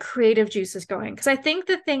gets the creative juices going. Because I think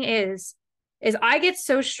the thing is I get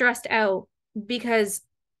so stressed out because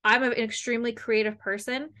I'm an extremely creative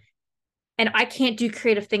person and I can't do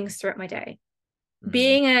creative things throughout my day. Mm-hmm.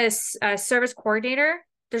 Being a service coordinator,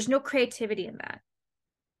 there's no creativity in that.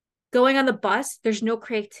 Going on the bus, there's no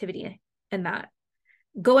creativity in that.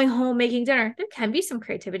 Going home making dinner, there can be some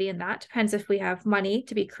creativity in that. Depends if we have money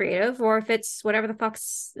to be creative or if it's whatever the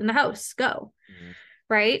fuck's in the house, go. Mm-hmm.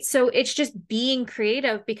 Right. So it's just being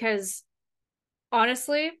creative because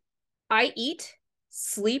honestly, I eat,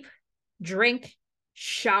 sleep, drink,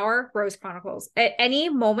 shower Rose Chronicles. At any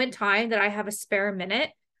moment in time that I have a spare minute,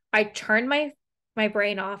 I turn my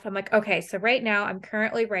brain off. I'm like, okay, so right now I'm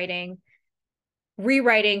currently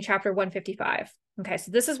rewriting chapter 155. Okay,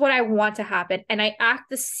 so this is what I want to happen. And I act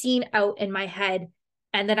the scene out in my head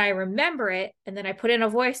and then I remember it and then I put in a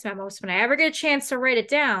voice memo. So when I ever get a chance to write it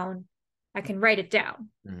down, I can write it down.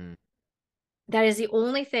 Mm-hmm. That is the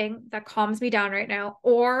only thing that calms me down right now,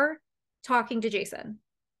 or talking to Jason.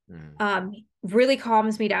 Mm-hmm. Really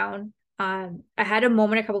calms me down. I had a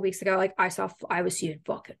moment a couple weeks ago, like I was seeing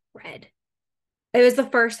fucking red. It was the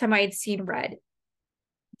first time I had seen red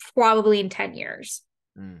probably in 10 years.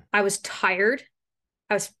 Mm-hmm. I was tired.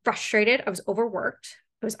 I was frustrated. I was overworked.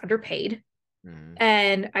 I was underpaid. Mm-hmm.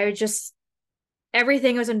 And I just,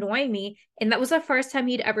 everything was annoying me. And that was the first time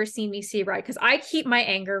he'd ever seen me see red because I keep my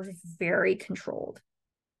anger very controlled.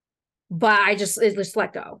 But it just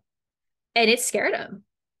let go. And it scared him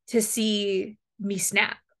to see me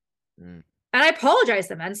snap. Mm-hmm. And I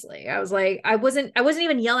apologized immensely. I was like, I wasn't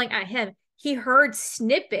even yelling at him. He heard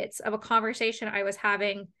snippets of a conversation I was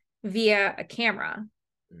having via a camera.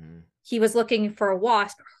 Mm-hmm. He was looking for a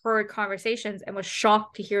wasp, heard conversations, and was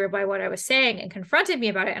shocked to hear by what I was saying and confronted me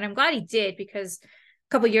about it. And I'm glad he did because a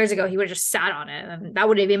couple of years ago he would have just sat on it and that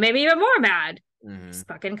would have made me even more mad. Mm-hmm. Just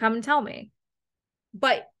fucking come and tell me.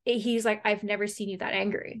 But he's like, I've never seen you that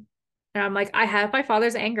angry. And I'm like, I have my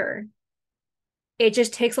father's anger. It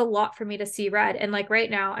just takes a lot for me to see red. And like right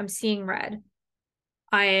now, I'm seeing red.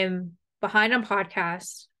 I am behind on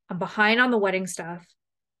podcasts. I'm behind on the wedding stuff.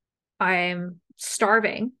 I'm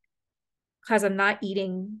starving because I'm not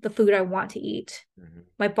eating the food I want to eat. Mm-hmm.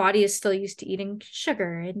 My body is still used to eating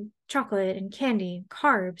sugar and chocolate and candy and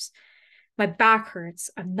carbs. My back hurts.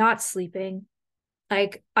 I'm not sleeping.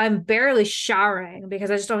 Like I'm barely showering because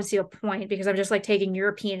I just don't see a point because I'm just like taking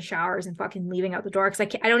European showers and fucking leaving out the door because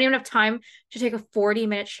I don't even have time to take a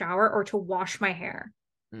 40-minute shower or to wash my hair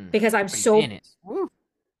Mm. because I'm 40 so minutes. Woo.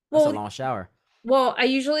 That's a well long shower. well I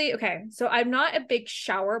usually okay so I'm not a big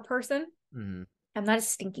shower person. Mm-hmm. I'm not a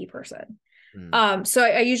stinky person. Mm-hmm. So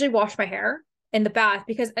I usually wash my hair in the bath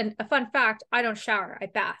because, and a fun fact, I don't shower. I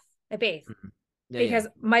bathe Mm-hmm. Yeah, yeah. because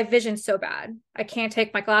my vision's so bad. I can't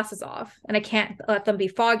take my glasses off and I can't let them be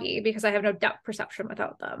foggy because I have no depth perception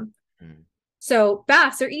without them. Mm-hmm. So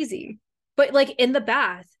baths are easy. But like in the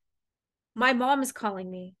bath, my mom is calling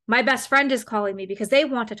me. My best friend is calling me because they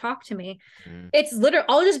want to talk to me. Mm-hmm. It's literally,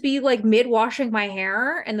 I'll just be like mid washing my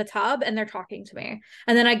hair in the tub and they're talking to me.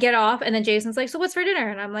 And then I get off and then Jason's like, so what's for dinner?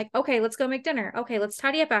 And I'm like, okay, let's go make dinner. Okay, let's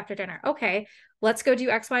tidy up after dinner. Okay, let's go do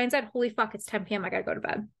X, Y, and Z. Holy fuck, it's 10 p.m. I gotta go to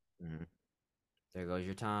bed. Mm-hmm. There goes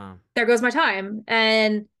your time. There goes my time.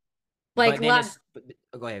 And like, But then go ahead,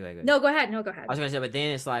 go ahead, go ahead. no, go ahead. No, go I ahead. was gonna say, but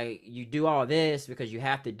then it's like you do all this because you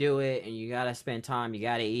have to do it, and you gotta spend time, you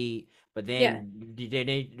gotta eat. But Yeah.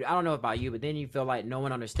 then, I don't know about you, but then you feel like no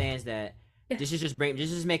one understands that Yeah. this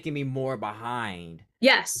is making me more behind.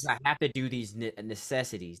 Yes. I have to do these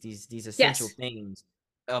necessities, these essential Yes. things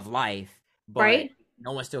of life, but Right.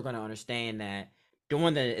 no one's still gonna understand that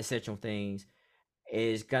doing the essential things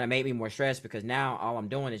is gonna make me more stressed because now all I'm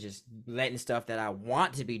doing is just letting stuff that I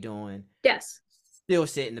want to be doing Yes. still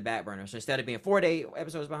sit in the back burner. So instead of being 4 day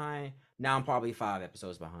episodes behind, now I'm probably 5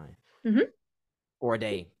 episodes behind Mm-hmm. or a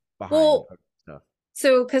day behind Well, stuff.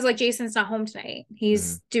 so because like Jason's not home tonight,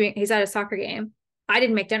 Mm-hmm. he's at a soccer game. I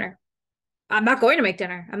didn't make dinner. I'm not going to make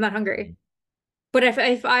dinner. I'm not hungry. But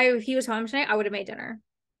if he was home tonight, I would have made dinner.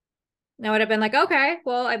 And I would have been like, okay,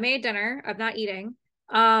 well, I made dinner. I'm not eating.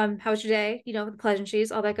 How was your day? You know, the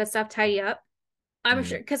pleasantries, all that good stuff, tidy up. I'm Mm-hmm.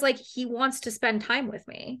 sure because like he wants to spend time with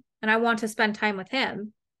me and I want to spend time with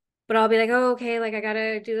him. But I'll be like, oh, okay, like I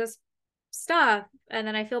gotta do this stuff. And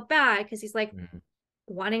then I feel bad because he's like, Mm-hmm.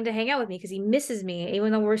 wanting to hang out with me because he misses me,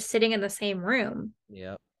 even though we're sitting in the same room.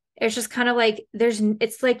 Yep. It's just kind of like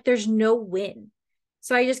it's like there's no win.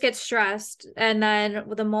 So I just get stressed. And then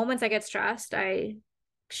with the moments I get stressed, I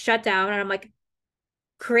shut down and I'm like,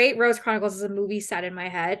 create Rose Chronicles as a movie set in my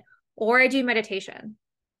head, or I do meditation.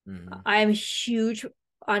 Hmm. I'm huge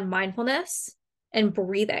on mindfulness and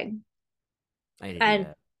breathing I need to do and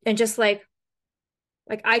that. just like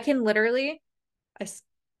I can literally I,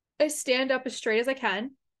 I stand up as straight as I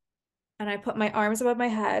can and I put my arms above my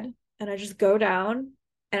head and I just go down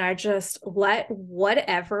and I just let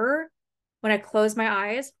whatever when I close my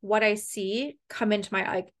eyes, what I see come into my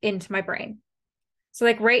like into my brain. So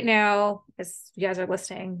like right now, as you guys are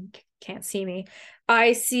listening, can't see me,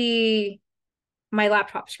 I see my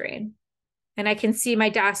laptop screen and I can see my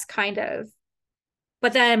desk kind of.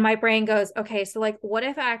 But then my brain goes, okay, so like what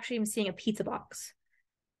if I actually am seeing a pizza box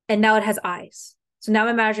and now it has eyes? So now I'm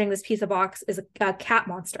imagining this pizza box is a cat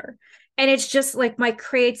monster. And it's just like my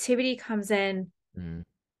creativity comes in. Mhm.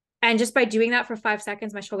 And just by doing that for 5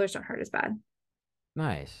 seconds, my shoulders don't hurt as bad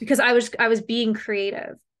Nice. because I was being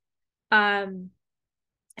creative. Um,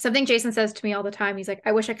 Something Jason says to me all the time. He's like,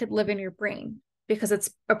 I wish I could live in your brain because it's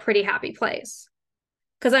a pretty happy place.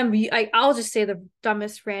 Because I'll just say the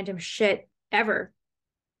dumbest random shit ever,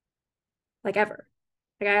 like ever.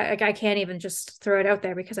 Like I can't even just throw it out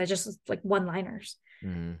there because I just like one-liners.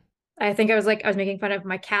 Hmm. I think I was making fun of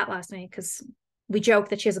my cat last night because we joke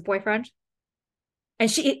that she has a boyfriend, and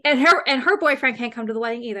her boyfriend can't come to the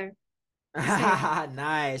wedding either. Just saying.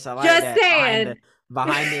 Nice. I like Just that. saying.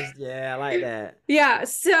 Behind this, yeah, I like that. Yeah. And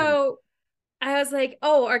So I was like,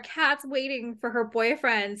 oh, our cat's waiting for her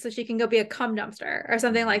boyfriend so she can go be a cum dumpster or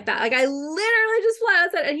something like mhm. that. Like I literally just flat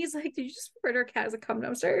out said, and he's like, did you just refer to our cat as a cum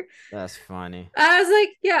dumpster? That's funny. I was like,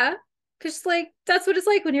 yeah. Cause like that's what it's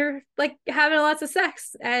like when you're like having lots of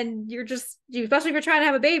sex and you're just especially if you're trying to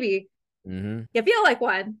have a baby, Hmm. you feel like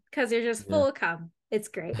one because you're just Yeah. full of cum. It's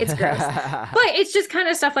great. It's gross. But it's just kind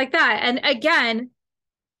of stuff like that. And again,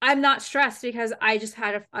 I'm not stressed because I just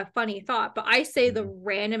had a funny thought, but I say the Mhm.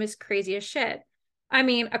 randomest, craziest shit. I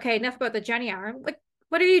mean, okay, enough about the Jenny hour. Like,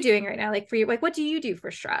 what are you doing right now? Like for you, like what do you do for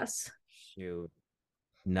stress? Shoot.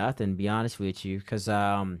 Nothing, be honest with you, because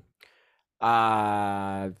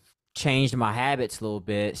I've changed my habits a little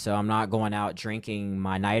bit, so I'm not going out drinking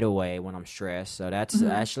my night away when I'm stressed. So that's Mm-hmm.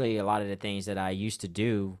 actually a lot of the things that I used to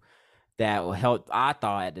do that will help. I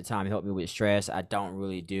thought at the time helped me with stress. I don't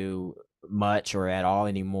really do much or at all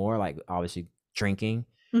anymore. Like obviously drinking.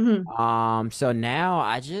 Mm-hmm. So now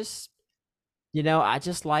I just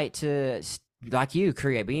like to like you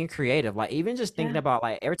create being creative. Like even just thinking Yeah. about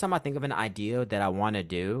like every time I think of an idea that I want to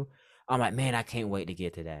do, I'm like, man, I can't wait to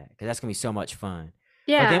get to that because that's gonna be so much fun.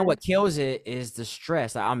 But then Yeah. what kills it is the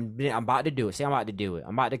stress. Like, I'm about to do it. Say I'm about to do it.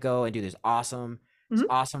 I'm about to go and do this Mm-hmm.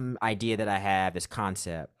 awesome idea that I have, this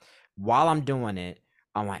concept. While I'm doing it,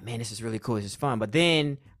 I'm like, man, this is really cool. This is fun. But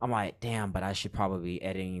then I'm like, damn, but I should probably be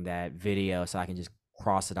editing that video so I can just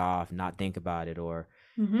cross it off, not think about it, or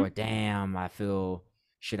Mm-hmm. damn, I feel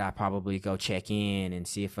should I probably go check in and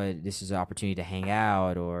see if this is an opportunity to hang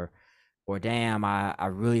out, or damn, I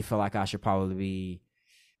really feel like I should probably be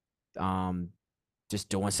um just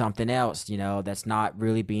doing something else, that's not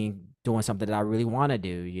really being doing something that I really want to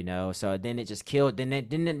do. So then it just killed.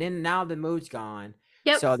 Then now the mood's gone.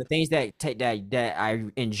 Yep. So the things that take that I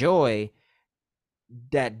enjoy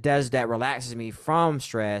that relaxes me from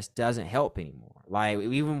stress doesn't help anymore. Like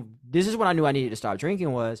even this is when I knew I needed to stop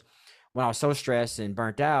drinking was when I was so stressed and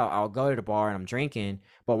burnt out. I'll go to the bar and I'm drinking,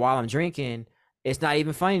 but while I'm drinking, it's not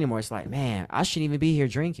even fun anymore. It's like, man, I shouldn't even be here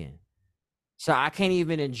drinking. So I can't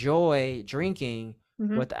even enjoy drinking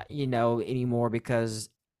Mm-hmm. with anymore because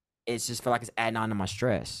it's just feel like it's adding on to my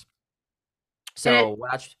stress. And So it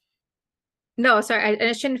what I no, sorry, and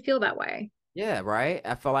it shouldn't feel that way. yeah, right.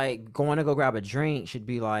 I feel like going to go grab a drink should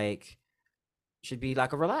be like a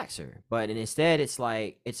relaxer. But instead, it's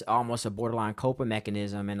like it's almost a borderline coping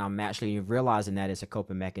mechanism, and I'm actually realizing that it's a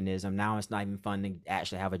coping mechanism. Now it's not even fun to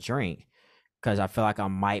actually have a drink because I feel like I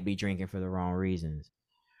might be drinking for the wrong reasons.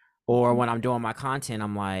 Or Mm-hmm. when I'm doing my content,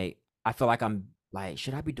 I'm like, I feel like I'm like,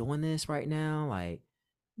 should I be doing this right now? Like,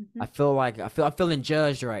 Mm-hmm. I'm feeling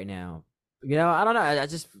judged right now. I don't know. I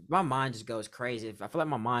just my mind just goes crazy. I feel like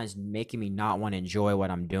my mind's making me not want to enjoy what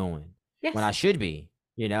I'm doing when I Yes. should be.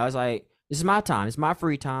 It's like this is my time. It's my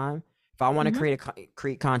free time. If I want to Mm-hmm.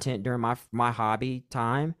 create content during my hobby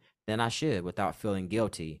time, then I should without feeling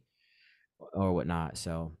guilty or whatnot.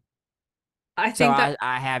 So I so think that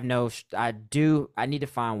I have no I need to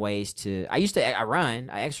find ways to I run,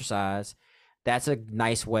 I exercise. That's a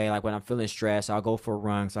nice way. Like when I'm feeling stressed, I'll go for a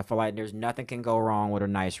run. So I feel like there's nothing can go wrong with a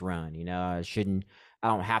nice run. I shouldn't I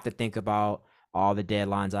don't have to think about all the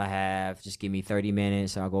deadlines I have. Just give me 30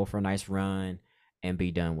 minutes. I'll go for a nice run and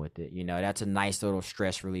be done with it. That's a nice little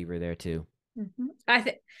stress reliever there too. I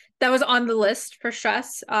think that was on the list for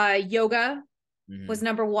stress. Yoga was Hmm.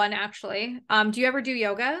 number one, actually. Do you ever do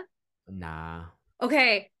yoga? Nah.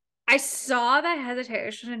 Okay. I saw the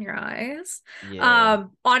hesitation in your eyes. Yeah.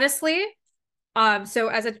 Honestly, so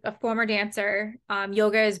as a former dancer,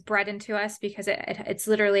 yoga is bred into us because it's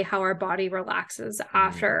literally how our body relaxes Hmm.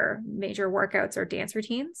 after major workouts or dance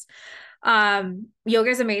routines. Yoga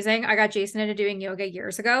is amazing. I got Jason into doing yoga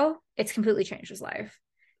years ago. It's completely changed his life.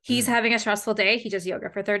 He's Mm. having a stressful day. He does yoga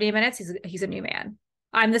for 30 minutes. He's a new man.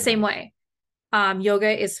 I'm the same Nice. way.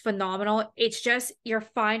 Yoga is phenomenal. It's just you're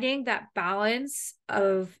finding that balance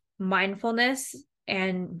of mindfulness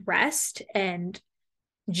and rest and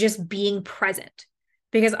just being present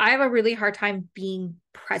because I have a really hard time being Same.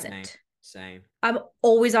 present. Same. I'm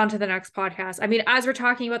always on to the next podcast. I mean, as we're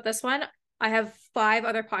talking about this one, I have 5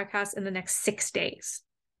 other podcasts in the next 6 days.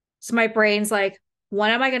 So my brain's like, when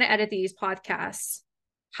am I going to edit these podcasts?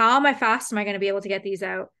 How am I fast am I going to be able to get these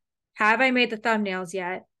out? Have I made the thumbnails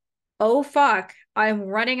yet? Oh, fuck. I'm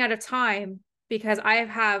running out of time because I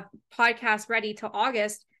have podcasts ready till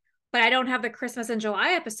August, but I don't have the Christmas and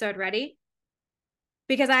July episode ready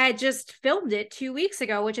because I had just filmed it 2 weeks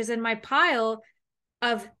ago, which is in my pile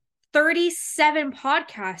of 37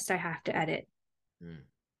 podcasts I have to edit. Mm.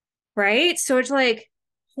 Right. So it's like,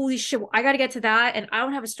 holy shit, I got to get to that. And I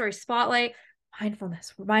don't have a story spotlight.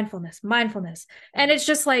 Mindfulness, mindfulness, mindfulness. And Mm. it's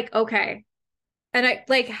just like, okay. And I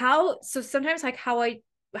like so sometimes like how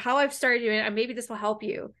I've started doing it, and maybe this will help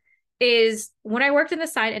you, is when I worked in the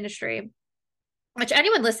sign industry, which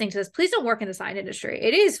anyone listening to this, please don't work in the sign industry.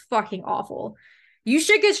 It is fucking awful. You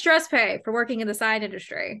should get stress pay for working in the sign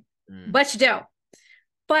industry, Mm. but you don't.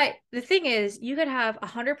 But the thing is, you could have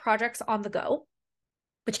 100 projects on the go,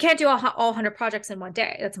 but you can't do all 100 projects in one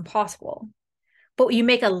day. That's impossible. But you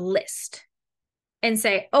make a list and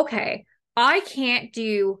say, okay, I can't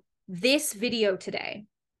do this video today,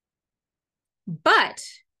 but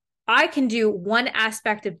I can do one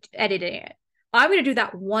aspect of editing it. I'm going to do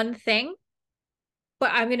that one thing,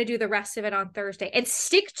 but I'm going to do the rest of it on Thursday and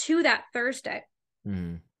stick to that Thursday.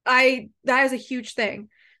 Mm. That is a huge thing.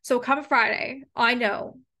 So come Friday, I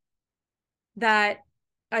know that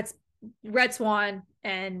that's Red Swan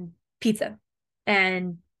and pizza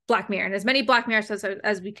and Black Mirror and as many Black Mirror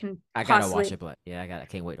as we can I gotta watch possibly. it, but yeah, I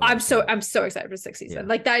can't wait to I'm watch so that. I'm so excited for 6th season. Yeah.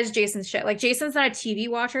 Like that is Jason's shit. Like Jason's not a TV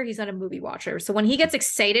watcher, he's not a movie watcher. So when he gets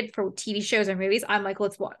excited for TV shows or movies, I'm like,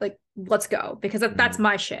 let's watch, like let's go because that's Mm-hmm.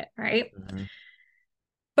 my shit, right? Mm-hmm.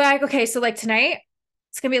 But like, okay, so like tonight,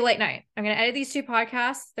 it's gonna be a late night. I'm gonna edit these 2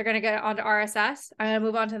 podcasts. They're gonna get onto RSS. I'm gonna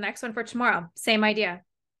move on to the next one for tomorrow. Same idea.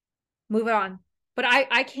 Move it on. But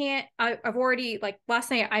I can't. I've already like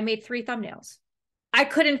last night. I made 3 thumbnails. I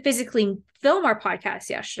couldn't physically film our podcast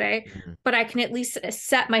yesterday, Mm-hmm. but I can at least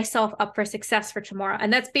set myself up for success for tomorrow.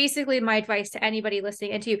 And that's basically my advice to anybody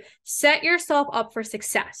listening and to you. Set yourself up for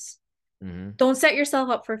success. Mm-hmm. Don't set yourself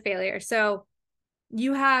up for failure. So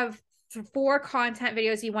you have 4 content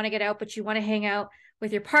videos you want to get out, but you want to hang out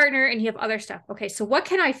with your partner and you have other stuff. Okay, so what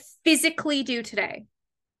can I physically do today?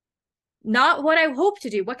 Not what I hope to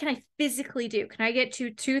do. What can I physically do? Can I get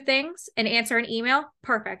to 2 things and answer an email?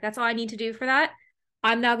 Perfect. That's all I need to do for that.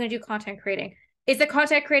 I'm now going to do content creating. Is the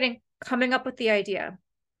content creating coming up with the idea,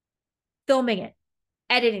 filming it,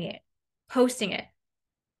 editing it, posting it?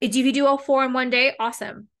 If you do all 4 in one day,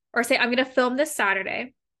 awesome. Or say, I'm going to film this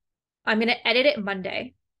Saturday. I'm going to edit it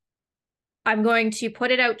Monday. I'm going to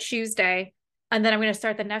put it out Tuesday. And then I'm going to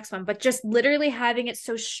start the next one. But just literally having it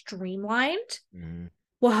so streamlined Mm-hmm.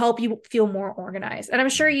 will help you feel more organized. And I'm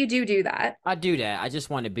sure Mm-hmm. you do that. I do that. I just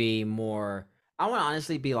want to be more. I want to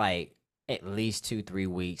honestly be like at least 2, 3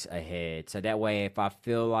 weeks ahead, so that way, if I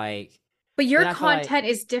feel like, But then your I feel like content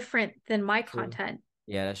is different than my true. content.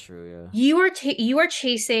 Yeah, that's true. You are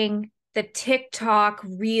chasing the TikTok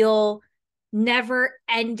real, never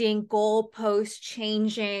ending goalpost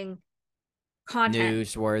changing Yeah, content.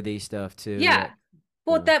 newsworthy stuff too. Yeah. Yep.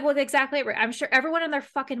 Well, Yeah. that was exactly right. I'm sure everyone and their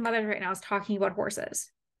fucking mothers right now is talking about horses.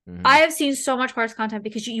 Mm-hmm. I have seen so much horse content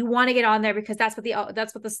because you want to get on there because that's what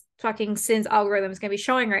the fucking Sins algorithm is going to be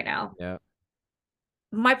showing right now. Yeah.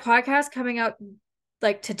 My podcast coming out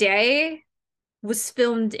like today was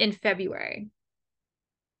filmed in February.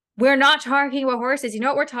 We're not talking about horses. You know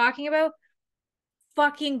what we're talking about?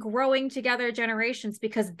 Fucking growing together generations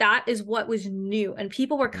because that is what was new. And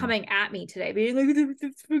people were Mm-hmm. coming at me today, being like,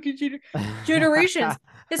 "This fucking generations."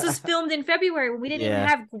 This was filmed in February when we didn't even Yeah.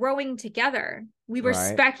 have growing together. We were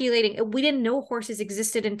Right. speculating. We didn't know horses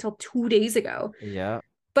existed until 2 days ago. Yeah.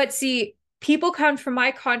 But see, people come from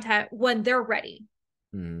my content when they're ready.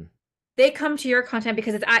 Mm-hmm. They come to your content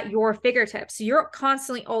because it's at your fingertips. So you're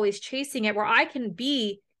constantly always chasing it, where I can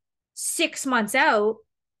be 6 months out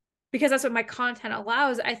because that's what my content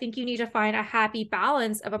allows. I think you need to find a happy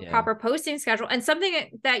balance of a proper posting schedule, and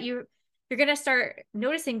something that you're going to start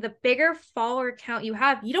noticing. The bigger follower count you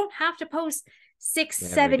have, you don't have to post 6,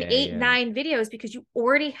 7, 8, 9 videos because you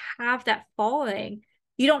already have that following.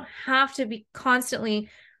 You don't have to be constantly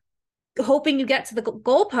hoping you get to the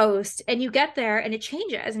goalpost, and you get there and it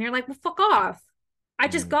changes and you're like, well, fuck off. I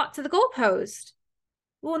just got to the goalpost.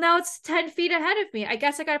 Well, now it's 10 feet ahead of me. I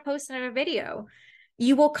guess I got to post another video.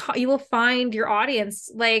 You will find your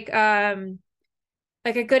audience. Like a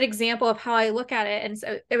good example of how I look at it, and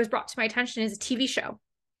so it was brought to my attention, is a TV show.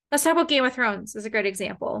 Let's talk about Game of Thrones as a good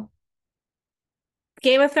example.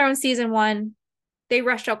 Game of Thrones season 1, they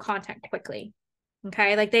rushed out content quickly.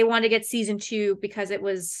 Okay, like they wanted to get season 2 because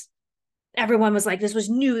everyone was like, this was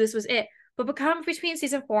new, this was it. But between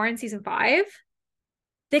season 4 and season 5,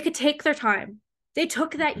 they could take their time. They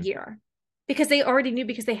took that year because they already knew,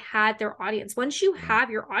 because they had their audience. Once you have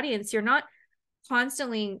your audience, you're not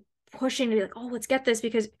constantly pushing to be like, oh, let's get this,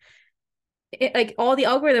 because like all the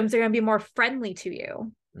algorithms are going to be more friendly to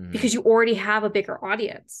you because you already have a bigger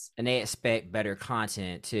audience. And they expect better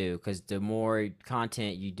content too, because the more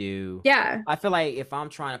content you do, yeah, I feel like if I'm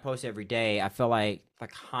trying to post every day, I feel like the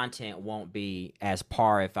content won't be as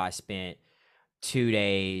par if I spent 2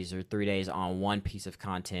 days or 3 days on one piece of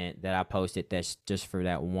content that I posted that's just for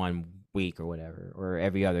that 1 week or whatever, or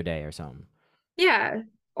every other day or something. Yeah.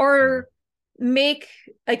 Or make,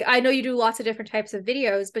 like, I know you do lots of different types of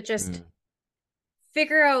videos, but just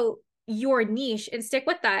figure out your niche and stick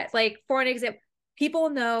with that. Like, for an example, people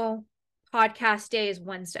know podcast day is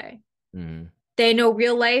Wednesday. They know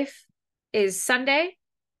real life is Sunday.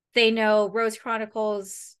 They know Rose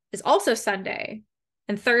Chronicles is also Sunday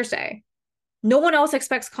and Thursday. No one else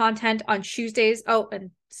expects content on Tuesdays. Oh,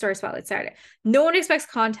 and Story Spotlight Saturday. No one expects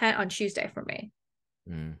content on Tuesday from me.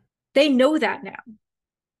 They know that now.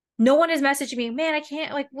 No one is messaging me, man, I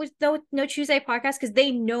can't, like, with no Tuesday podcast, because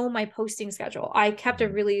they know my posting schedule. I kept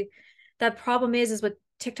that problem is with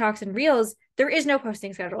TikToks and Reels, there is no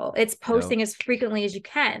posting schedule. It's posting as frequently as you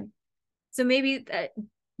can. So maybe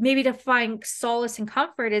to find solace and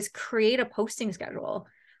comfort is create a posting schedule.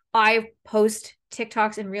 I post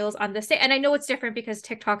TikToks and Reels on this day. And I know it's different because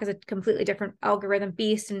TikTok is a completely different algorithm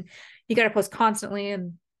beast, and you got to post constantly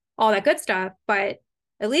and all that good stuff. But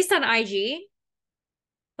at least on IG,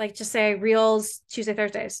 like, just say Reels Tuesday,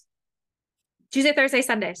 Thursdays. Tuesday, Thursday,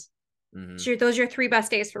 Sundays. Sure, those are your 3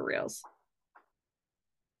 best days for Reels.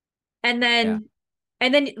 And then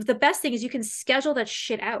the best thing is you can schedule that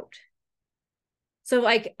shit out. So,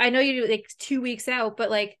 like, I know you do like 2 weeks out, but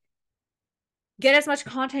like, get as much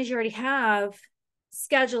content as you already have,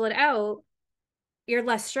 schedule it out, you're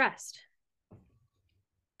less stressed.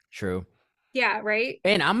 True. Yeah, right?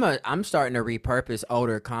 And I'm starting to repurpose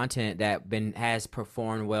older content that has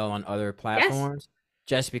performed well on other platforms,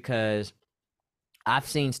 just because I've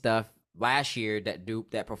seen stuff last year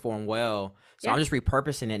that performed well. So I'm just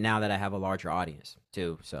repurposing it now that I have a larger audience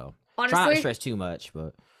too. So honestly, try not to stress too much,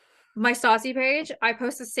 but my Stassi page, I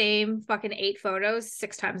post the same fucking 8 photos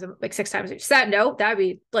 6 times, like 6 times a year. No, that'd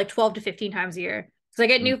be like 12 to 15 times a year. Because I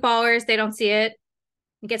get new followers, they don't see it.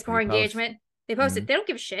 It gets more engagement. They post it. They don't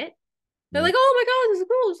give a shit. They're like, oh my God, this is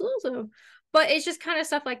cool. This is awesome. But it's just kind of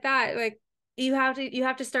stuff like that. Like, you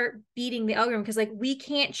have to start beating the algorithm, because like, we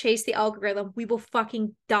can't chase the algorithm. We will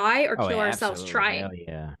fucking die or kill ourselves trying.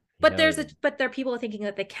 But there are people thinking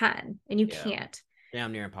that they can, and you can't.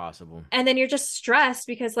 Damn near impossible. And then you're just stressed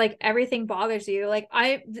because like everything bothers you. Like,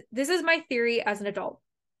 this is my theory as an adult.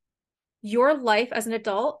 Your life as an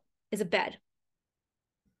adult is a bed,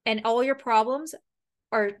 and all your problems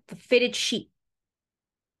are the fitted sheet.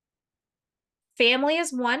 Family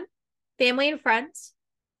is one, family and friends,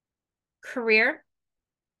 career,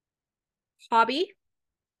 hobby,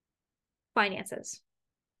 finances.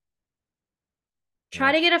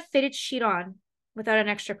 Try to get a fitted sheet on without an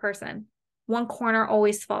extra person. One corner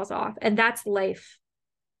always falls off, and that's life.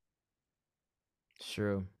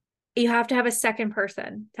 True. You have to have a second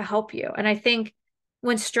person to help you. And I think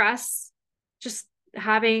when stress, just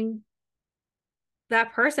having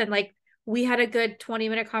that person, like, we had a good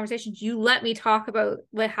 20-minute conversation. You let me talk about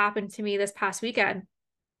what happened to me this past weekend.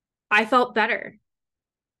 I felt better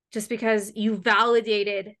just because you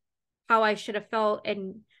validated how I should have felt,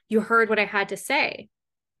 and you heard what I had to say.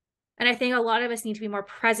 And I think a lot of us need to be more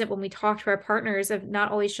present when we talk to our partners, of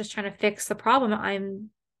not always just trying to fix the problem.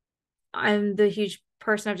 I'm the huge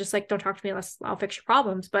person of just like, don't talk to me unless I'll fix your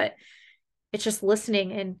problems. But It's just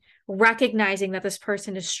listening and recognizing that this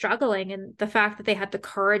person is struggling, and the fact that they had the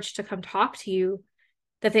courage to come talk to you,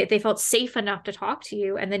 that they felt safe enough to talk to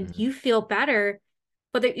you, and then Mhm. you feel better,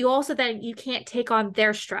 but that you also then you can't take on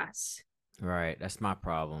their stress. Right. That's my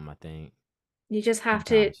problem, I think, You just have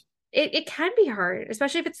to, sometimes. it can be hard,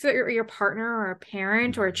 especially if it's your partner or a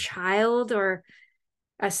parent or a Mhm. child or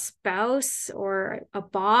a spouse or a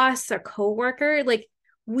boss or coworker. Like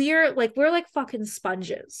we're like fucking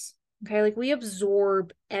sponges. Okay. Like we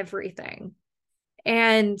absorb everything.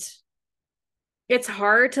 And it's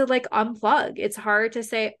hard to like unplug. It's hard to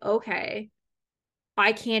say, okay,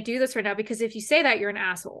 I can't do this right now, because if you say that, you're an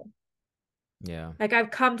asshole. Yeah. Like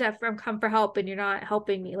I've come for help and you're not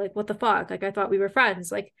helping me. Like what the fuck? Like I thought we were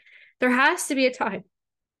friends. Like there has to be a time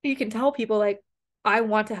you can tell people like I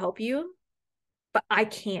want to help you, but I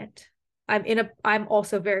can't. I'm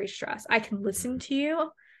also very stressed. I can listen Mhm. to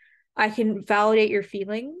you. I can validate your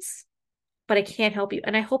feelings, but I can't help you.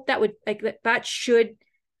 And I hope that would like that should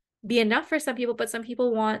be enough for some people, but some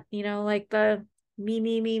people want, like the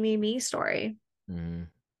me story, Mhm.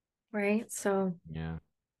 right? So, Yeah.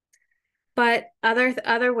 but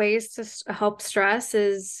other ways to help stress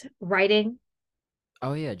is writing.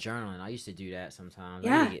 Oh yeah, journaling. I used to do that sometimes. I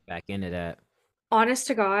need to Yeah, get back into that. honest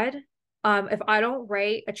to God, if I don't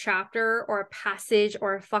write a chapter or a passage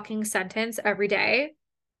or a fucking sentence every day,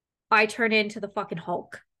 I turn into the fucking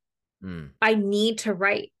Hulk. Mm. I need to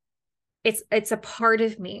write. It's a part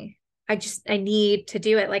of me. I need to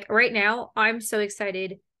do it. Like right now, I'm so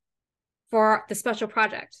excited for the special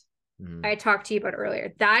project Mm. I talked to you about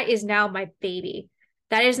earlier. That is now my baby.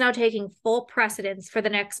 That is now taking full precedence for the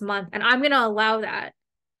next month. And I'm going to allow that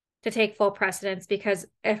to take full precedence, because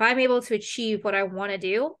if I'm able to achieve what I want to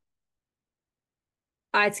do,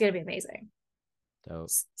 it's going to be amazing. Dope.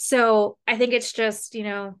 So I think it's just,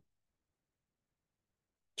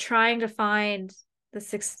 trying to find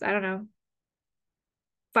I don't know,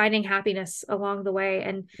 finding happiness along the way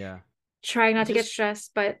and Yeah. trying It not to get just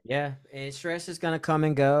stressed. But Yeah, and stress is gonna come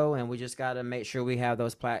and go, and we just gotta make sure we have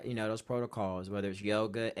those protocols, whether it's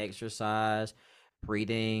yoga, exercise,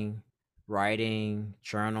 breathing, writing,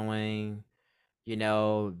 journaling,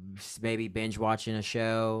 maybe binge watching a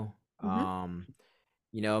show, mhm,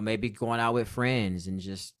 maybe going out with friends and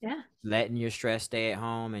just yeah, letting your stress stay at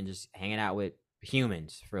home and just hanging out with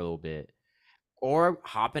humans for a little bit. Or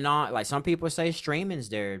hopping on, like some people say streaming's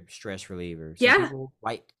their stress reliever. Some yeah, people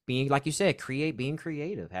like being, like you said, being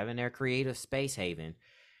creative, having their creative space haven,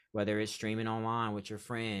 whether it's streaming online with your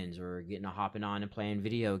friends or getting a hopping on and playing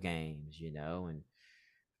video games.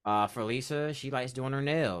 And for Lisa, she likes doing her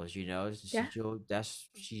nails. yeah,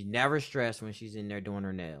 She's never stressed when she's in there doing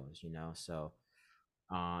her nails. So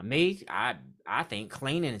me, I think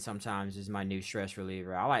cleaning sometimes is my new stress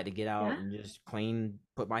reliever. I like to get out yeah. and just clean,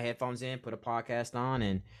 put my headphones in, put a podcast on,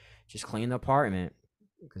 and just clean the apartment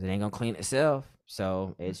because it ain't gonna clean itself.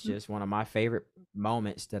 So it's Mhm. just one of my favorite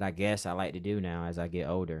moments that I guess I like to do now as I get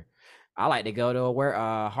older. I like to go to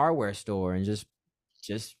a hardware store and just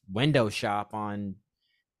window shop on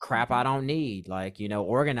crap I Mhm. don't need, like,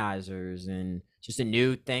 organizers. And just a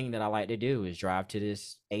new thing that I like to do is drive to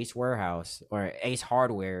this Ace Warehouse or Ace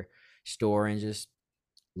Hardware store and just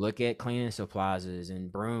look at cleaning supplies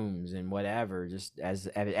and brooms and whatever, just as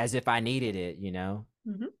if I needed it,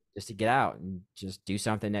 Mhm. just to get out and just do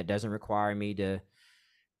something that doesn't require me to,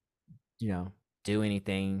 you know, do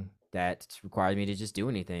anything that requires me to just do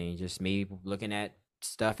anything. Just me looking at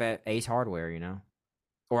stuff at Ace Hardware.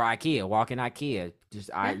 Or IKEA, walk in IKEA.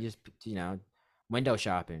 I Yeah. just window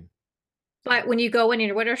shopping. So But when you go in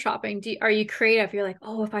your window shopping, are you creative? You're like,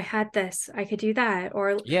 oh, if I had this, I could do that.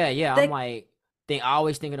 Or yeah, yeah. I'm like, like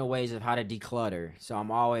always thinking of ways of how to declutter. So I'm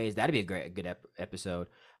always that'd be a good episode.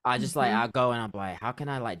 I just like mhm, I go and I'm like, how can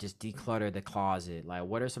I like just declutter the closet? Like,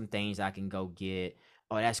 what are some things I can go get?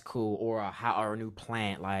 Oh, that's cool. Or a new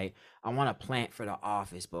plant. Like, I want a plant for the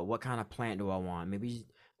office, but what kind of plant do I want? Maybe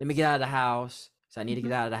let me get out of the house. So I need to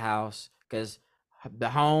get mhm, out of the house because the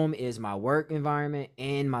home is my work environment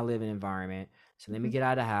and my living environment. So let me mhm, get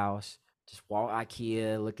out of the house. Just walk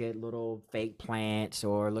IKEA, look at little fake plants,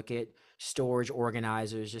 or look at storage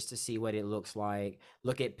organizers just to see what it looks like.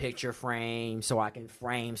 Look at picture frames so I can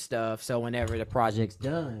frame stuff. So whenever the project's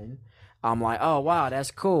done, I'm like, oh wow,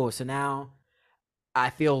 that's cool. So now I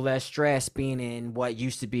feel less stressed being in what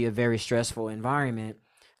used to be a very stressful environment.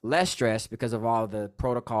 Less stressed because of all the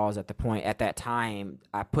protocols at that time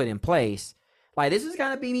I put in place. Like this is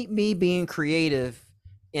gonna be me being creative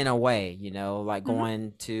in a way, like mhm.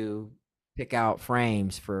 going to pick out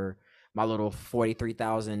frames for my little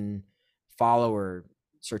 43,000 follower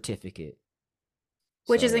certificate.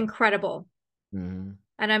 Which is So, incredible. mhm.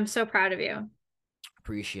 and I'm so proud of you,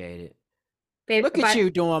 Appreciate it. babe. Look at But you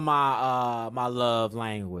doing my love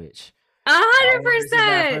language. Words of 100%.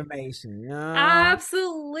 affirmation. Yeah.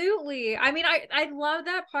 Absolutely. I mean, I love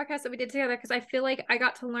that podcast that we did together because I feel like I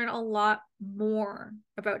got to learn a lot more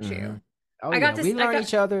about Mm-hmm. you. Oh I yeah, got to we I learn got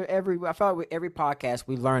each other every. I felt with every podcast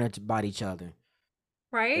we learn about each other.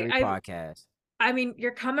 right. Every podcast. I mean,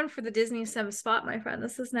 you're coming for the Disney Sim spot, my friend.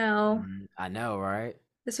 This is now I know, right?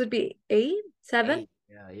 this would be eight, seven. Hey,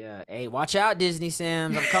 yeah, yeah. Hey, watch out, Disney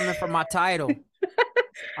Sims. I'm coming for my title.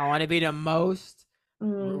 I want to be the most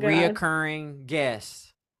Oh God. reoccurring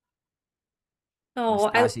guest with Oh,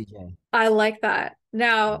 Stassi J. I like that.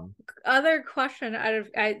 Now, Mhm. other question out of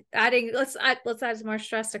adding let's add some more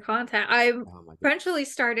stress to content. I'm Oh my goodness. eventually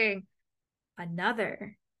starting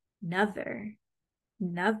another, another,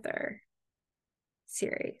 another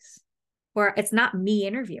series where it's not me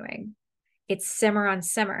interviewing, it's Simmer on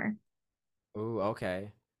Simmer. Ooh,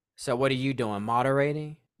 okay. So what are you doing?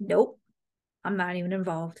 Moderating? Nope, I'm not even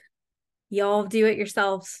involved. Y'all do it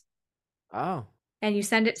yourselves, Oh. and you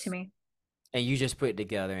send it to me. And you just put it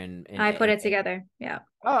together I put it together. Yeah.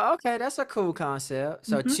 oh, okay, that's a cool concept.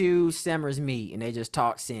 So Mm-hmm. two Simmers meet and they just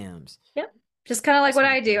talk Sims. Yep. Just kind of like That's what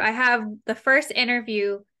kind of I do. cool. I have the first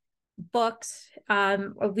interview booked.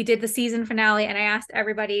 We did the season finale, and I asked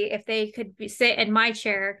everybody if they could sit in my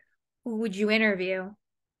chair, who would you interview?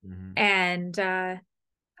 Hmm. And I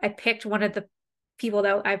picked one of the people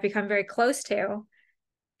that I've become very close to,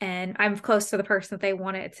 and I'm close to the person that they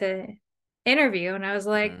wanted to interview. And I was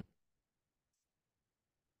like, Hmm.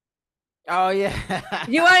 Oh yeah.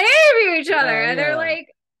 "You want to interview each other?" Yeah, And they're yeah. like,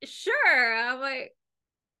 "Sure." I'm like,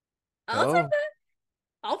 "I'll take Cool. that.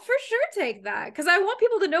 I'll for sure take that because I want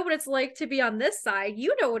people to know what it's like to be on this side.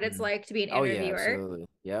 You know what it's Mhm. like to be an Oh yeah, interviewer. absolutely.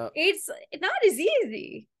 Yep. It's not as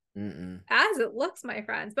easy Mm-mm. as it looks, my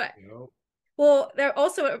friends. But Yep. well, there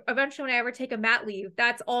also eventually when I ever take a mat leave,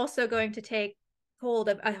 that's also going to take hold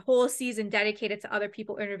of a whole season dedicated to other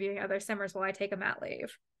people interviewing other simmers while I take a mat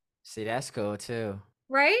leave. See, that's cool too.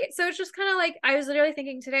 Right. So it's just kind of like I was literally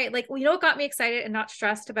thinking today, like, well, you know what got me excited and not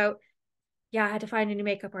stressed about, yeah, I had to find a new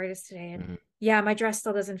makeup artist today. And Hmm. yeah, my dress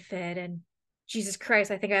still doesn't fit. And Jesus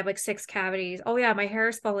Christ, I think I have like 6 cavities. Oh yeah, my hair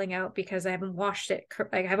is falling out because I haven't washed it.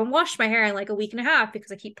 Like I haven't washed my hair in like a week and a half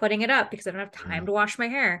because I keep putting it up because I don't have time Hmm. to wash my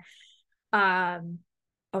hair. Um,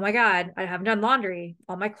 oh my God, I haven't done laundry.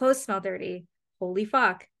 All my clothes smell dirty. Holy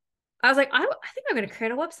fuck. I was like, I think I'm gonna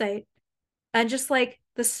create a website and just like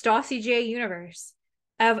the Stassi J universe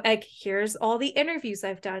of like, here's all the interviews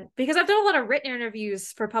I've done because I've done a lot of written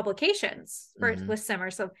interviews for publications for Hmm. with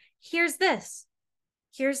Simmer. So here's this,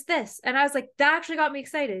 here's this. And I was like, that actually got me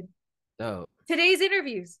excited. Dope. Today's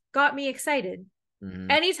interviews got me excited. Hmm.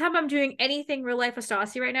 Anytime I'm doing anything real life with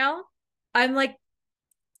Stassi right now, I'm like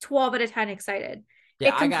 12 out of 10 excited. Yeah,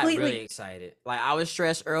 It I got really completely excited. Like I was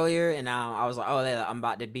stressed earlier, and now I was like, "Oh, yeah, I'm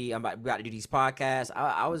about to do these podcasts."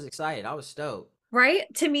 I was excited. I was stoked.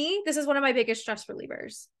 right? To me, this is one of my biggest stress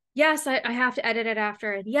relievers. Yes, I have to edit it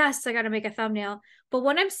after, and yes, I got to make a thumbnail. But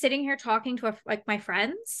when I'm sitting here talking to like my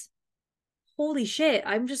friends, holy shit,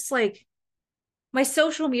 I'm just like my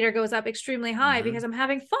social meter goes up extremely high Hmm. because I'm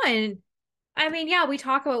having fun. I mean, yeah, we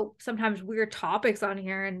talk about sometimes weird topics on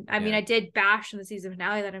here, and I mean, Yeah. I did bash in the season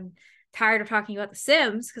finale that I'm tired of talking about The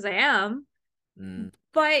Sims because I am, Mm.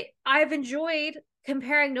 but I've enjoyed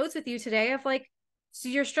comparing notes with you today of like, so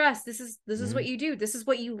you're stressed. This is Hmm. what you do. This is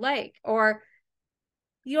what you like, or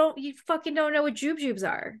you fucking don't know what jubes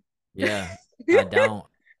are. Yeah, I don't.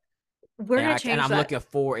 We're gonna And change I'm that. looking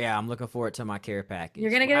forward. Yeah, I'm looking forward to my care You're package.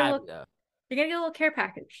 gonna Well, get a I, little you're gonna get a little care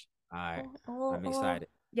package. all right, I'm Oh, excited.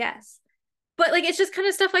 yes. But like it's just kind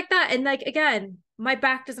of stuff like that. And like again, my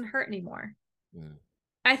back doesn't hurt anymore. Mm.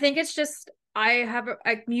 I think it's just I have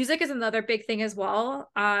like music is another big thing as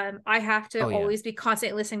well. I have to Oh yeah, always be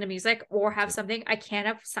constantly listening to music or me have too. something. I can't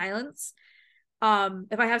have silence.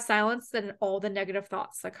 If I have silence, then all the negative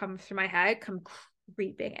thoughts that come through my head come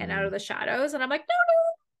creeping in out of Mm. the shadows. And I'm like,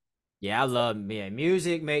 Yeah, I love me.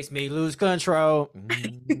 Music makes me lose control. no.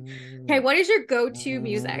 Okay, what is your go-to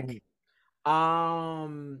music?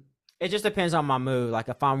 Um, it just depends on my mood. Like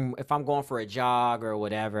if I'm going for a jog or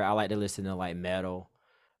whatever, I like to listen to like metal,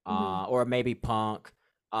 Mm-hmm. or maybe punk.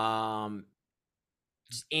 Um,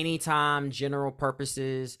 just anytime general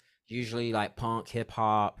purposes, usually like punk, hip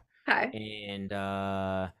hop, Okay. and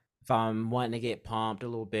if I'm wanting to get pumped a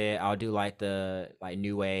little bit, I'll do like the like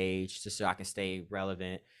new age just so I can stay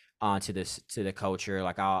relevant. to this to the culture.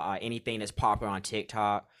 Like I'll anything that's popular on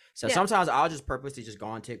TikTok. So Yeah. sometimes I'll just purposely just go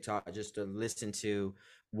on TikTok just to listen to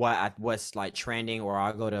what's like trending, or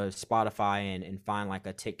I'll go to Spotify and find like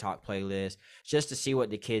a TikTok playlist just to see what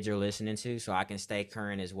the kids are listening to, so I can stay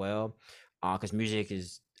current as well. Because music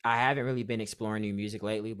is I haven't really been exploring new music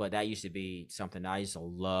lately, but that used to be something that I used to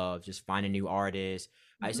love, just finding new artists.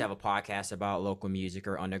 I used to Hmm. have a podcast about local music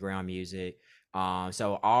or underground music.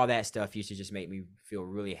 So all that stuff used to just make me feel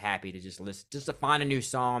really happy to just listen, just to find a new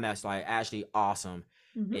song that's like actually awesome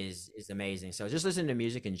Hmm. is amazing. So just listen to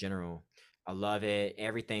music in general. I love it.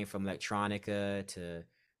 Everything from electronica to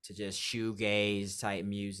just shoegaze type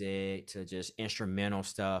music to just instrumental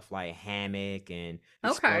stuff like Hammock and Okay.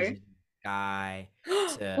 Explosions in the Sky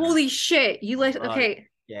to Holy shit. You like uh okay.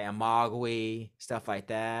 yeah, Mogwai, stuff like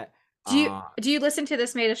that. Do you Uh do you listen to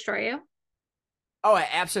This May Destroy You? oh,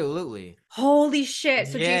 absolutely. Holy shit.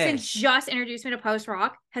 So Jason Yes. just introduced me to post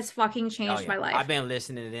rock, has fucking Oh changed yeah. my I've life. been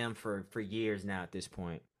listening to them for years now at this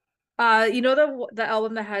point. You know the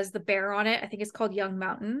album that has the bear on it? I think it's called Young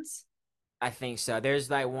Mountains. I think so. There's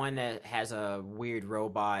like one that has a weird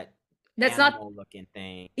robot That's not animal looking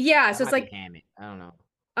thing. yeah, That so it's might be like Hammock. I don't know.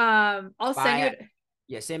 I'll But send you I, it.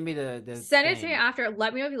 yeah, send me the Send it to me thing. after.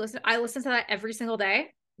 Let me know if you listen. I listen to that every single day.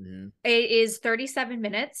 Hmm. It is 37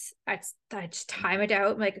 minutes. I just time Hmm. it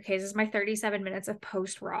out. I'm like, okay, this is my 37 minutes of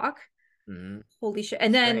post rock. Hmm. Holy shit.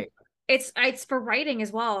 And It's then great. it's for writing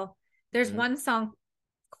as well. There's Hmm. one song,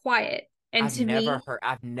 Quiet. And to me,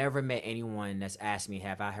 I've never met anyone that's asked me,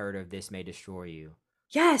 have I heard of This May Destroy You?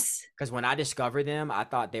 yes. Because when I discovered them, I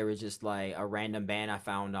thought they were just like a random band I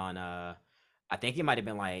found on I think it might have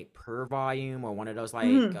been like Per Volume or one of those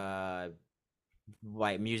Mhm.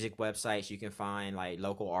 like music websites you can find like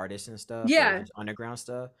local artists and stuff or Yeah. just underground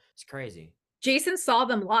stuff. It's crazy. Jason saw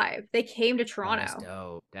them live. They came to Oh, that's Toronto.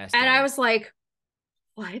 dope. That's And I dope. was like,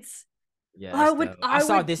 what? Yeah, I that's would dope. I I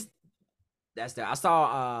saw would this. That's dope. I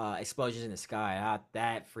saw Explosions in the Sky.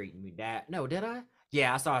 That freaked me. That no, did I?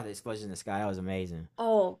 Yeah, I saw the Explosions in the Sky. That was amazing.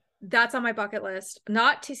 oh, that's on my bucket list.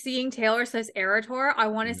 Not to seeing Taylor Swift's Era Tour. I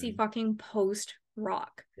want to see Hmm. fucking post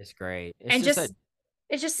rock. It's great. It's And just a just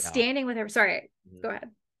it's just yeah. standing with her. Sorry, Mhm. go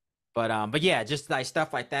ahead. But yeah, just like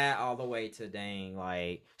stuff like that, all the way to dang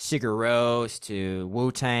like Sigur Rós to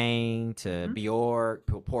Wu Tang to Mhm. Bjork,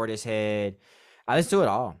 Portishead. I listen to it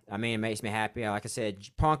all. I mean, it makes me happy. Like I said,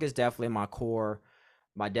 punk is definitely my core.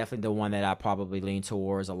 My definitely the one that I probably lean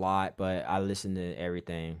towards a lot. But I listen to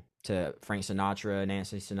everything, to Frank Sinatra,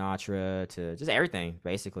 Nancy Sinatra, to just everything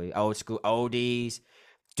basically. Old school oldies,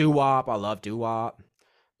 doo wop. I love doo wop.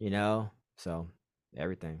 You know, so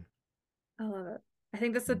everything. I love it. I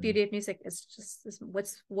think that's the Mm-hmm. beauty of music. It's just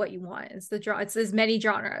what's what you want. It's as many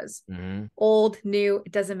genres. Mm-hmm. Old, new,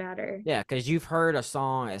 it doesn't matter. Yeah, because you've heard a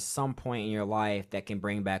song at some point in your life that can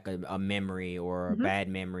bring back a memory or a Hmm. bad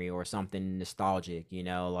memory or something nostalgic,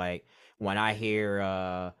 like when I hear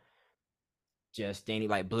just any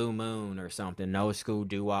like Blue Moon or something, no school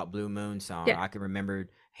doo wop Blue Moon song. Yeah. I can remember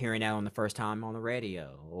hearing that on the first time on the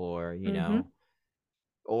radio, or Hmm.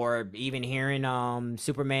 or even hearing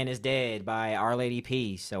Superman is Dead by Our Lady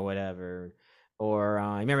Peace or whatever. Or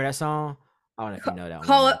remember that song? I don't know if you know that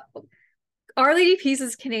Call one. it Our Lady Peace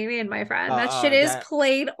is Canadian, my friend. That shit is That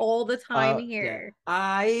played all the time Yeah. here.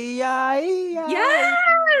 I,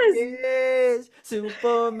 Yes. yes,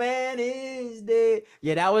 Superman is dead.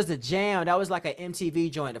 Yeah, that was the jam. That was like an MTV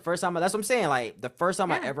joint. The first time, that's what I'm saying. Like the first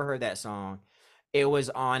time I Yeah. ever heard that song, it was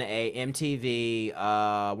on a MTV.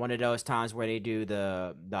 One of those times where they do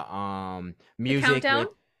the The music countdown. with.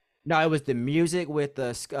 No, it was the music with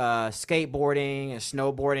the skateboarding and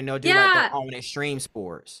snowboarding. They'll do like their Yeah. own extreme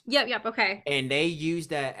sports, Yep. Yep. Okay. and they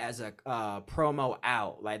used that as a promo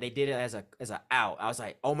out. Like they did it as a out. I was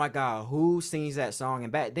like, oh my god, who sings that song?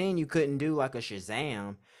 And back then you couldn't do like a Shazam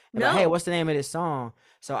and be like, hey, No. what's the name of this song?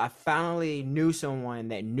 So I finally knew someone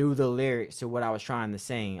that knew the lyrics to what I was trying to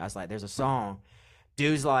sing. I was like, there's a song.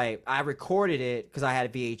 Dude's like, I recorded it because I had a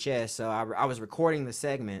VHS, so I was recording the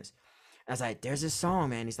segments. I was like, there's this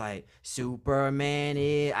song, man. He's like, Superman,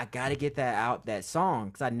 I gotta get that out, that song,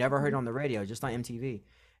 because I never heard it on the radio, just on MTV.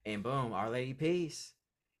 And boom, Our Lady Peace.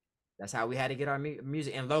 That's how we had to get our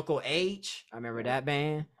music. And Local H, I remember Yep. that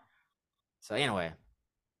band. So anyway,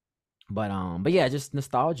 but yeah, just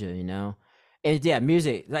nostalgia. And yeah,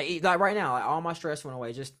 music. Like right now, like all my stress went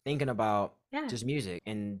away just thinking about Yeah. just music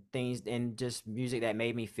and things and just music that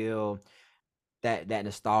made me feel that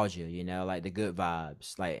nostalgia, like the good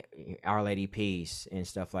vibes, like Our Lady Peace and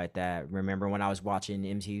stuff like that. Remember when I was watching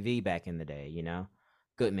MTV back in the day.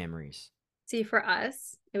 Good memories. See, for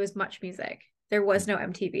us, it was Much Music. There was Mm. no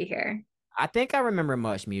MTV here. I think I remember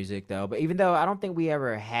Much Music though, but even though I don't think we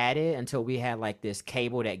ever had it until we had like this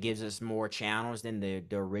cable that gives us more channels than the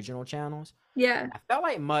original channels. Yeah. I felt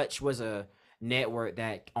like Much was a network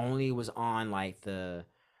that only was on like the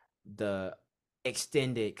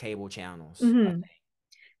extended cable channels, I Hmm. think.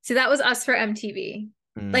 See, that was us for MTV.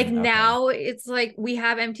 Like Okay. now it's like we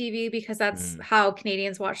have MTV because that's Mm, how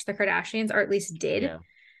Canadians watch the Kardashians, or at least did yeah.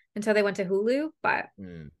 until they went to Hulu. But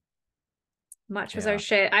Mm, Much was our yeah.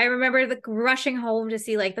 shit. I remember the rushing home to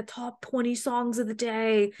see like the top 20 songs of the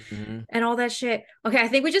day Hmm. and all that shit. Okay, I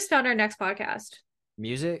think we just found our next podcast.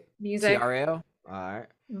 Music? Music. TRL? All right.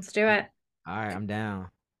 Let's do it. All right, I'm down.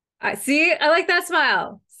 I see. I like that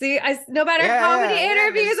smile. See, I no matter Yeah, how many yeah, yeah.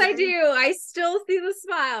 interviews I See? do, I still see the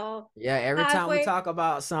smile Yeah, every time we halfway. talk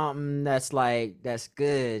about something that's like that's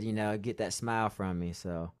good, get that smile from me.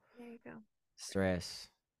 So There you go. stress.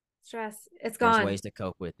 Stress. It's There's gone. ways to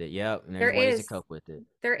cope with it. Yep, and There there's ways to is. cope with it.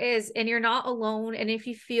 There is. And you're not alone. And if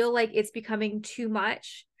you feel like it's becoming too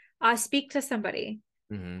much, speak to somebody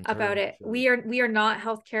about True, it. true. We are not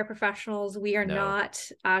healthcare professionals. We are No.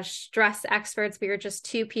 not stress experts. We are just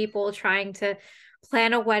two people trying to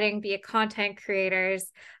plan a wedding, be a content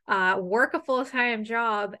creators, work a full-time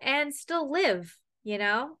job, and still live.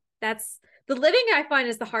 That's the living I find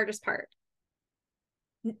is the hardest part.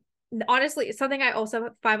 Honestly, it's something I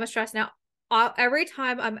also find with stress now. Every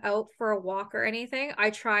time I'm out for a walk or anything, I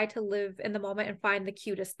try to live in the moment and find the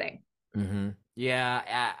cutest thing. Yeah,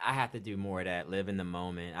 I have to do more of that. Live in the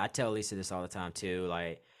moment. I tell Lisa this all the time too.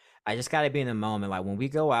 Like, I just got to be in the moment. Like when we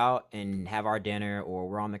go out and have our dinner or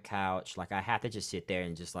we're on the couch, like I have to just sit there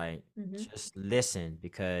and just like Mm-hmm. just listen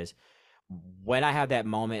because when I have that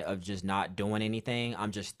moment of just not doing anything,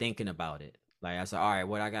 I'm just thinking about it. Like I said, all right,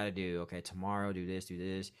 what I got to do? Okay, tomorrow do this, do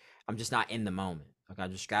this. I'm just not in the moment. Like I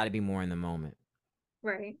just got to be more in the moment.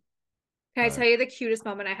 Right. Can I tell But you the cutest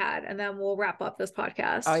moment I had, and then we'll wrap up this oh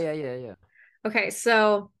podcast? yeah, yeah, yeah. Okay,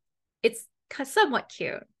 so it's somewhat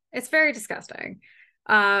cute. It's very disgusting.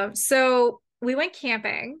 So we went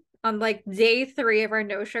camping on like day 3 of our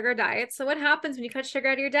no sugar diet. So what happens when you cut sugar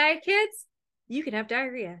out of your diet, kids? You can have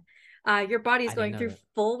diarrhea. Your body is I didn't going know through that.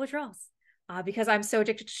 full withdrawals. Because I'm so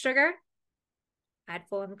addicted to sugar, I had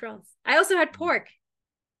full on withdrawals. I also had pork,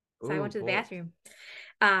 so I Ooh, went to the pork. bathroom.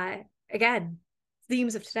 Again,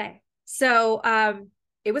 themes of today. So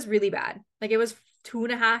it was really bad. Like it was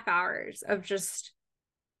 2.5 hours of just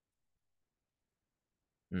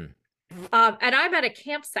Mm. and I'm at a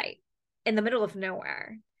campsite in the middle of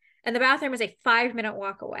nowhere. And the bathroom is a 5-minute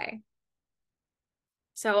walk away.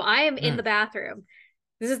 So I am in Mm. the bathroom.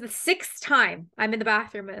 This is the 6th time I'm in the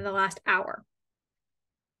bathroom in the last hour.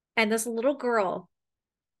 And this little girl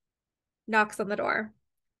knocks on the door.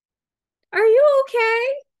 Are you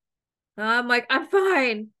okay? I'm like, I'm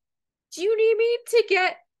fine. Do you need me to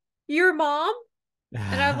get your mom?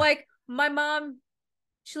 And I'm like, my mom,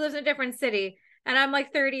 she lives in a different city. And I'm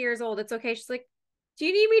like 30 years old. It's okay. She's like, do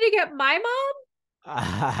you need me to get my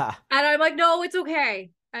mom? And I'm like, no, it's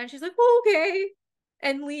okay. And she's like, oh, okay.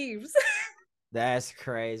 And leaves. That's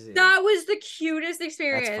crazy. That was the cutest That's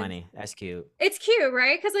experience. funny. That's cute. It's cute,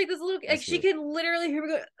 right? Because like this little, like That's she cute. can literally hear me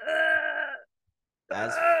go,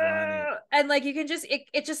 That's funny. and like you can just,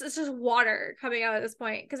 it's just water coming out at this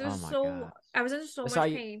point because it Oh was my so, gosh. I was in so That's all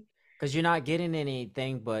much you, pain. because you're not getting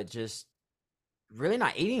anything but just really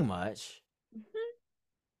not eating much. Mhm,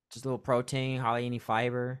 Just a little protein, hardly any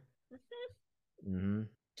fiber. mhm. Hmm.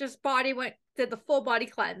 Just did the full body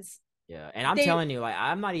cleanse. Yeah. And I'm They telling you, like,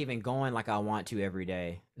 I'm not even going like I want to every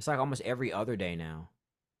day. It's like almost every other day now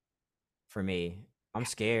for me. I'm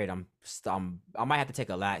scared. I might have to take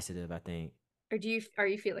a laxative, I think. or are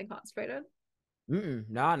you feeling constipated?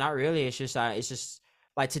 No, not really. It's just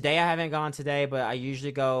like today I haven't gone today, but I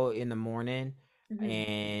usually go in the morning, Mm-hmm.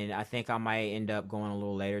 and I think I might end up going a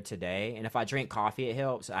little later today. And if I drink coffee, it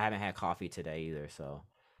helps. I haven't had coffee today either, so.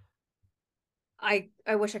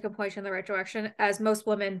 I wish I could point you in the right direction. As most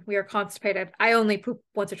women, we are constipated. I only poop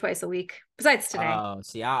once or twice a week, besides today. Oh,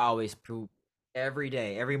 see, I always poop every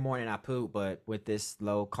day. Every morning I poop, but with this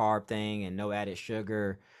low carb thing and no added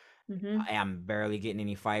sugar, Mm-hmm. I am barely getting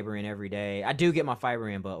any fiber in every day. I do get my fiber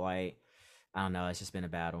in, but like I don't know, it's just been a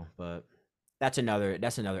battle. But that's another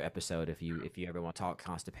episode if you ever want to talk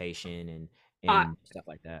constipation and I and stuff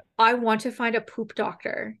like that. I want to find a poop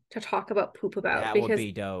doctor to talk about poop about That would because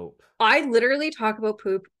be dope. I literally talk about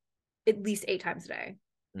poop at least 8 times a day.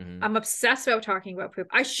 Hmm. I'm obsessed about talking about poop.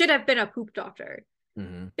 I should have been a poop doctor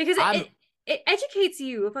Hmm. because I'm. it educates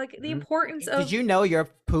you of like the Mhm. importance Did of you know your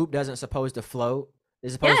poop doesn't supposed to float?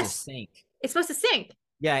 It's supposed to yes, sink. it's supposed to sink.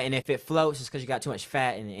 Yeah, and if it floats, it's because you got too much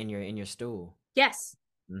fat in your stool. Yes.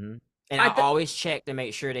 Hmm. And I always check to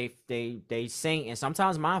make sure they sink, and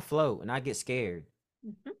sometimes mine float, and I get scared.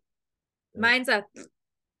 Mhm. Yep. Mine's a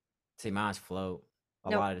See, mine's float a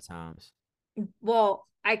no. lot of the times. Well,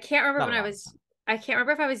 I can't remember Not a when I lot of was. times. I can't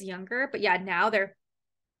remember if I was younger, but yeah, now they're.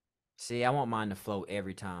 See, I want mine to float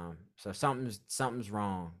every time. So something's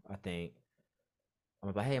wrong, I think.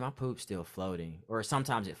 I'm like, hey, my poop's still floating, or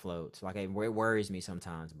sometimes it floats. Like it worries me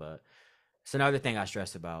sometimes, but it's another thing I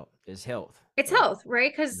stress about is health. It's But health,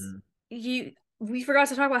 right? Because mhm, you we forgot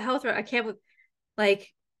to talk about health. Right? I can't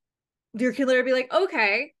like you can literally be like,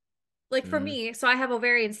 okay, like for mhm, me, so I have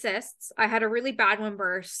ovarian cysts. I had a really bad one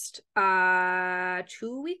burst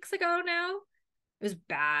 2 weeks ago now. It was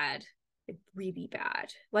bad. Really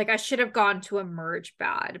bad. Like I should have gone to emerge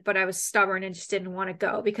bad, but I was stubborn and just didn't want to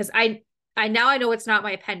go because I now I know it's not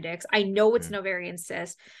my appendix. I know it's mhm. an ovarian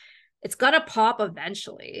cyst. It's gonna pop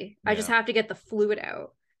eventually. I just Yeah. have to get the fluid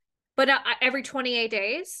out. But every 28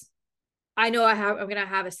 days, I know I'm gonna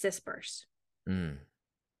have a cyst burst. Mm,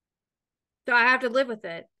 So I have to live with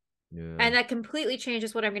it. yeah. And that completely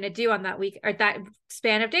changes what I'm gonna do on that week or that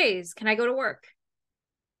span of days. Can I go to work?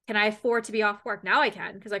 Can I afford to be off work? Now I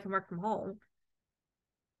can because I can work from home.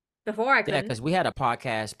 Before I Yeah, couldn't. because we had a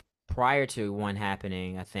podcast prior to one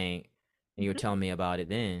happening, I think, and you were Mhm, telling me about it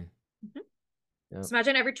then. mhm. Yep. So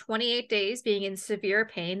imagine every 28 days being in severe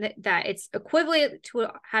pain that it's equivalent to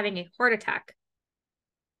having a heart attack.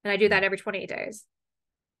 And I do Mm, that every 28 days.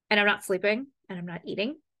 And I'm not sleeping and I'm not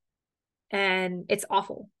eating. And it's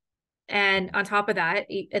awful. And on top of that,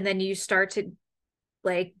 and then you start to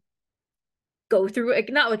like go through like,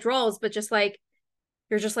 not withdrawals, but just like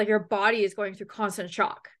you're just like your body is going through constant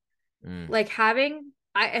shock. mm, Like having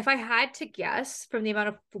if I had to guess from the amount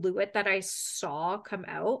of fluid that I saw come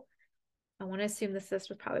out, I want to assume the cyst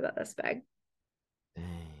was probably about this big.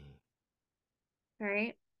 dang. All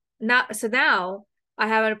right. Now I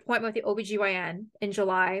have an appointment with the OBGYN in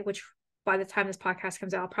July, which by the time this podcast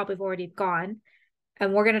comes out, I'll probably have already gone.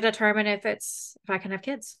 And we're gonna determine if I can have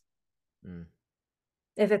kids. Mm.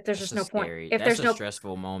 There's That's just a no point. scary. If That's there's a no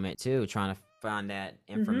stressful moment too, trying to find that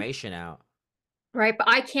Mhm. information out. Right, but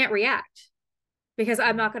I can't react because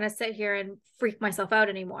I'm Mm, not gonna sit here and freak myself out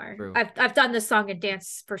anymore. true. I've done this song and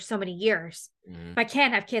dance for so many years. Hmm. If I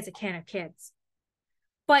can't have kids, I can't have kids.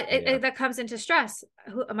 But Yeah. that comes into stress.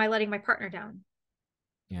 Who am I letting my partner down?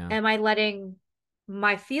 Yeah. Am I letting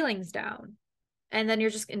my feelings down? And then you're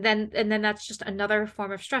just and then that's just another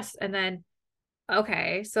form of stress. And then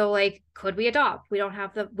okay, so like could we adopt? We don't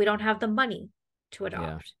have the money to Yeah.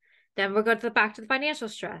 adopt. Then we're going to back to the financial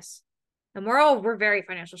stress. And we're very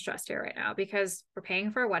financial stressed here right now because we're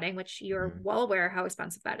paying for a wedding, which you're Hmm. well aware how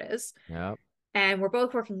expensive that is. Yep. And we're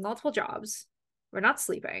both working multiple jobs. We're not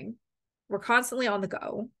sleeping. We're constantly on the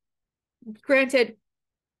go. Granted,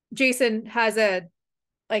 Jason has a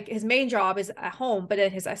like his main job is at home, but then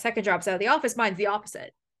his second job's out of the office. Mine's the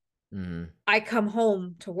opposite. Hmm. I come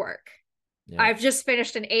home to work. Yep. I've just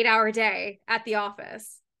finished an 8 hour day at the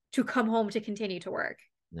office to come home to continue to work.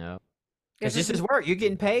 Yep. Because There's this just, is work. You're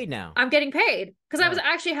getting paid now. I'm getting paid because I was Yeah.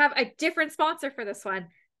 actually have a different sponsor for this one,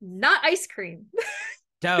 not ice cream.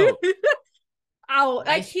 Dope. Oh,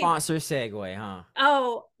 I Nice can't. sponsor segue, huh?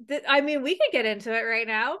 Oh, I mean, we can get into it right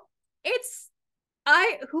now. It's,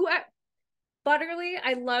 I, Butterly,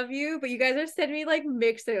 I love you, but you guys are sending me like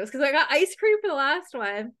mixed signals because I got ice cream for the last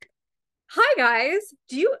one. Hi guys,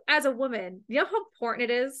 do you as a woman, you know how important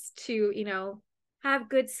it is to, have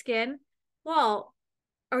good skin? Well,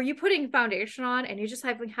 are you putting foundation on and you just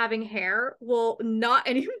having hair? Well, not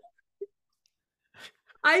anymore.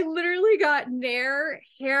 I literally got Nair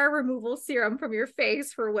hair removal serum from your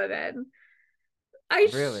face for women. I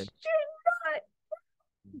Really? should not.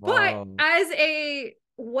 But Whoa. as a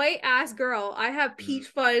white ass girl, I have Mm, peach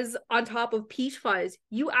fuzz on top of peach fuzz.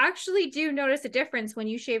 You actually do notice a difference when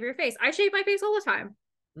you shave your face. I shave my face all the time.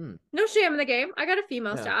 mm, No shame in the game. I got a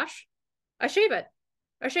female yeah. stash. I shave it.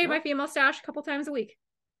 I shave my Well, female stash a couple times a week.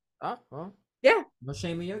 oh, well, Yeah, no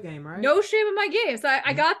shame in your game, right? no shame in my game. So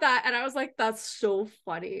I Mhm. got that and I was like, that's so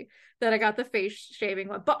funny that I got the face shaving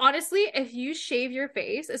one. But honestly, if you shave your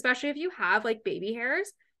face, especially if you have like baby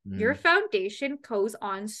hairs, your Mm, foundation goes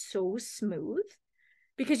on so smooth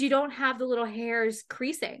because you don't have the little hairs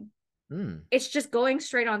creasing. mm, It's just going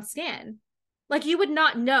straight on skin. Like you would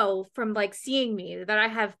not know from like seeing me that I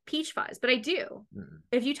have peach fuzz, but I do. mm.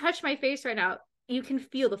 If you touch my face right now, you can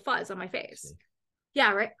feel the fuzz on my face. See.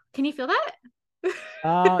 Yeah, right. Can you feel that?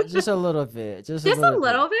 Just a little bit, just a Just little a bit.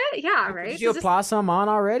 little bit. Yeah, Did right. you So just apply some on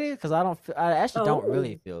already? Because I don't. I actually don't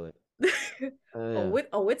really oh. feel it. Yeah.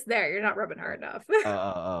 Oh, it's there. You're not rubbing hard enough.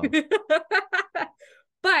 Oh.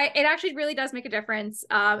 But it actually really does make a difference,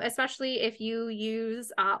 especially if you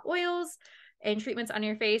use oils and treatments on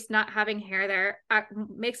your face. Not having hair there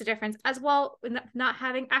makes a difference, as well. Not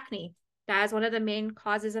having acne. That is one of the main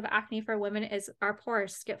causes of acne for women, is our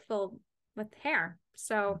pores get filled with hair.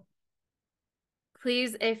 So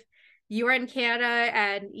please, if you are in Canada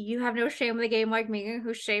and you have no shame in the game like me,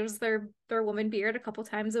 who shaves their woman beard a couple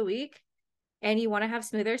times a week, and you want to have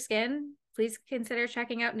smoother skin, please consider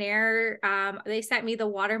checking out Nair. They sent me the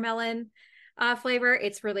watermelon flavor.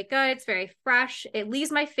 It's really good. It's very fresh. It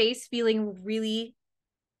leaves my face feeling really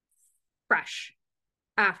fresh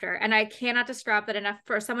after. And I cannot describe that enough.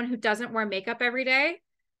 For someone who doesn't wear makeup every day,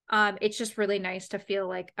 it's just really nice to feel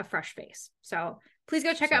like a fresh face. So please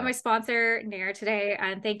go check out my sponsor, Nair, today.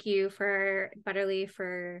 And thank you for Butterly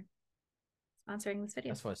for sponsoring this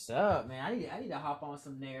video. That's what's up, man. I need to hop on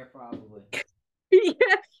some Nair probably. Yeah.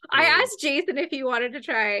 I asked Jason if he wanted to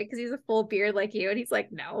try it because he's a full beard like you, and he's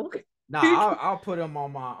like, no. No, I'll put them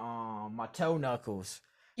on my toe knuckles.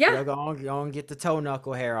 Yeah. Go on get the toe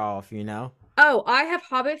knuckle hair off, you know. Oh, I have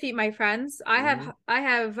hobbit feet, my friends. I Mm-hmm.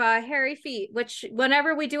 have hairy feet, which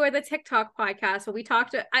whenever we do the TikTok podcast, when we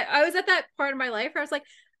talked to, I was at that part of my life where I was like,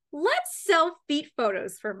 let's sell feet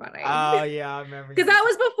photos for money. Oh yeah, I remember. Because that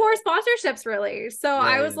was before sponsorships, really. So yeah,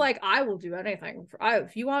 I was like, I will do anything.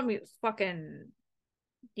 If you want me to fucking,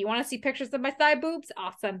 do you want to see pictures of my thigh boobs?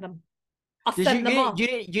 I'll send them. I'll Did send them all. you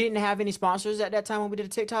didn't have any sponsors at that time when we did the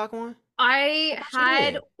TikTok one? I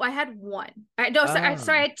had Shit. one.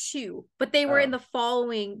 Sorry, I had two, but they were in the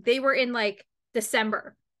following. They were in like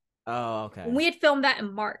December. Oh, okay. We had filmed that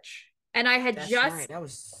in March, and I had just. Right. That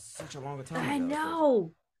was such a long time I ago.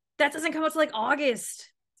 know that doesn't come out till like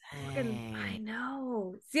August. Dang. I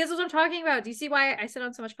know. See, that's what I'm talking about. Do you see why I sit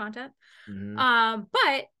on so much content? Mm-hmm.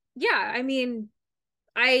 But yeah, I mean,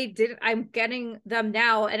 I'm getting them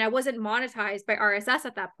now, and I wasn't monetized by RSS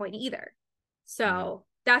at that point either. So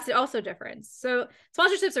that's also a difference. So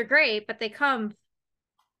sponsorships are great, but they come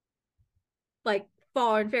like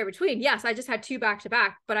far and fair between. Yes, I just had two back to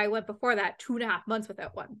back, but I went before that 2.5 months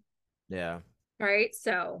without one. Yeah. Right.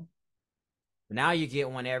 So now you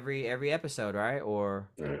get one every episode, right? Or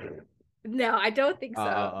no, I don't think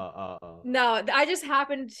so. No, I just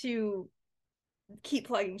happened to keep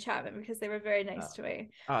plugging Chapman because they were very nice to me.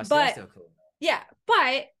 Oh, but that's still cool. Yeah,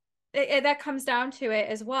 but that comes down to it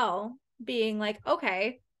as well, being like,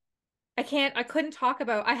 okay, I couldn't talk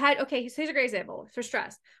about, okay, so here's a great example for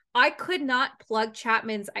stress. I could not plug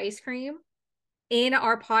Chapman's ice cream in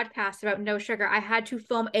our podcast about no sugar. I had to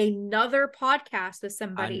film another podcast with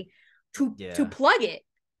somebody to plug it.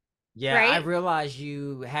 Yeah, right? I realized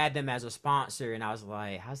you had them as a sponsor, and I was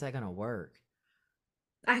like, how's that gonna work?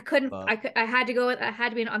 I couldn't. I had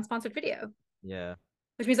to be an unsponsored video. Yeah,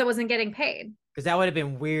 which means I wasn't getting paid. Because that would have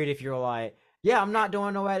been weird if you're like, yeah, I'm not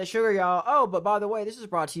doing no added sugar, y'all. Oh, but by the way, this is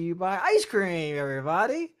brought to you by ice cream,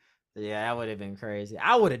 everybody. Yeah, that would have been crazy.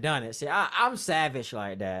 I would have done it. See, I'm savage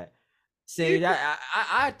like that. See, that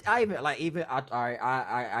I even like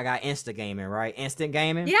I got Insta gaming, right? Instant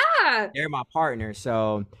gaming. Yeah, they're my partner.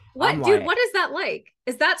 So what, dude? What is that like?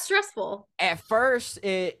 Is that stressful? At first,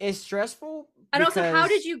 it's stressful. And also, how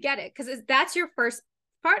did you get it? Because that's your first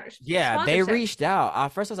partnership. Yeah, they reached out.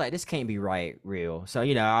 At first, I was like, this can't be real. So,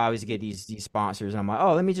 I always get these sponsors. And I'm like,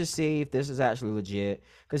 oh, let me just see if this is actually legit.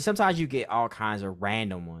 Because sometimes you get all kinds of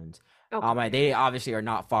random ones. Okay. Like, they obviously are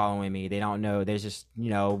not following me. They don't know. There's just,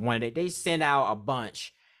 they send out a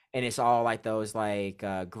bunch. And it's all like those like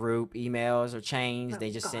group emails or chains.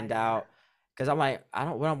 They just send out. Because I'm like,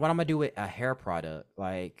 what am I going to do with a hair product?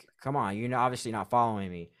 Like, come on. You're obviously not following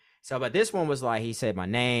me. So, but this one was like, he said my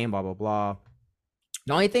name, blah, blah, blah.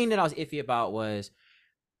 The only thing that I was iffy about was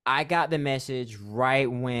I got the message right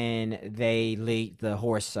when they leaked the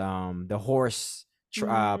horse promo, the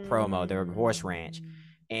horse ranch.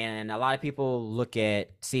 And a lot of people look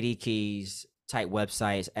at CD Keys type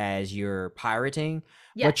websites as you're pirating,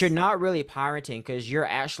 but you're not really pirating because you're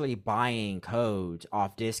actually buying codes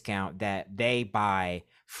off discount that they buy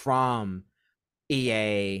from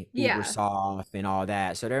EA, Ubisoft, and all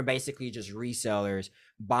that. So they're basically just resellers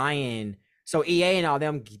buying. So EA and all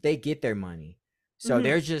them, they get their money. So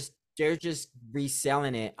they're just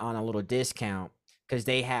reselling it on a little discount because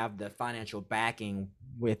they have the financial backing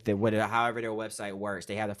with however their website works.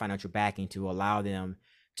 They have the financial backing to allow them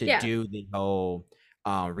to do the whole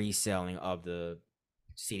reselling of the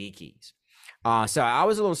CD keys. So I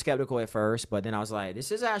was a little skeptical at first, but then I was like,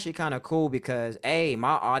 this is actually kind of cool because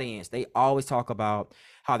my audience, they always talk about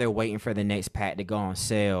how they're waiting for the next pack to go on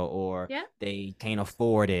sale or they can't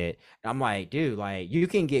afford it. And I'm like, dude, like you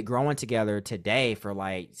can get Growing Together today for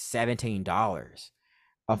like $17.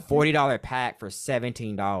 a Mhm. $40 pack for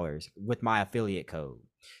 $17 with my affiliate code.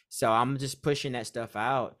 So I'm just pushing that stuff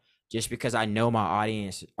out just because I know my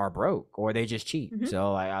audience are broke or they just cheap. Mhm.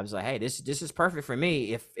 So I was like, hey, this is perfect for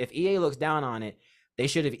me. If EA looks down on it, they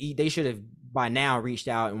should have by now reached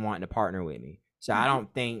out and wanted to partner with me. So I Mhm.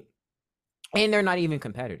 don't think, and they're not even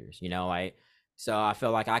competitors, like. So I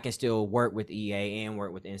feel like I can still work with EA and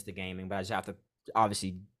work with Insta Gaming, but I just have to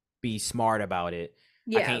obviously be smart about it.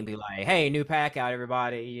 I Yeah. can't be like, hey, new pack out,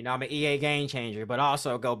 everybody. I'm an EA game changer, but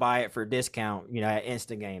also go buy it for discount, at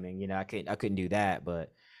Insta Gaming. I couldn't do that,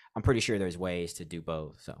 but I'm pretty sure there's ways to do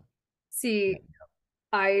both. So yeah. See,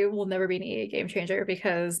 I will never be an EA game changer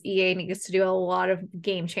because EA needs to do a lot of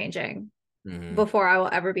game changing Mm-hmm. before I will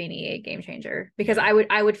ever be an EA game changer because Yeah.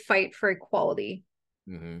 I would fight for equality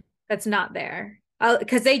Mm-hmm. that's not there.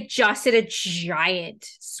 Because they just did a giant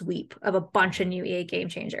sweep of a bunch of Mm-hmm. new EA game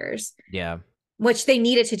changers, Yeah. which they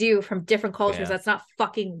needed to do from different cultures. Yeah. That's not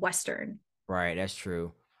fucking Western, Right. That's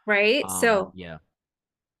true. right? So, Yeah.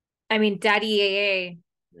 I mean, Daddy EA,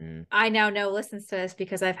 Mm-hmm. I now know listens to this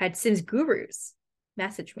because I've had Sims gurus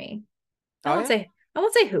message me. I Oh won't yeah. say I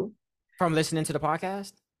won't say who. From listening to the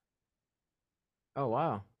podcast. Oh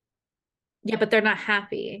wow. Yeah, but they're not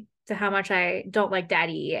happy to how much I don't like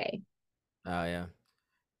Daddy EA. Oh yeah.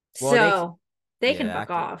 Well, So they can yeah, fuck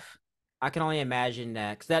off. I can only imagine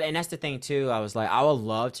that, and that's the thing too. I was like, I would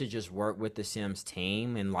love to just work with the Sims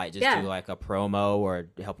team and like just do Yeah. like a promo or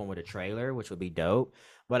help them with a trailer, which would be dope.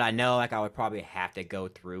 But I know like I would probably have to go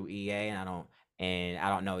through EA, and I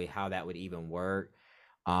don't know how that would even work.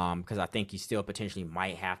 Because I think you still potentially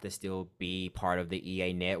might have to still be part of the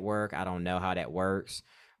EA network. I don't know how that works,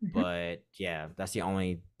 Mhm. but yeah, that's the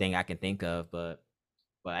only thing I can think of. But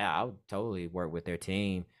yeah, I would totally work with their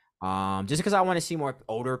team. Just because I want to see more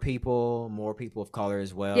older people, more people of color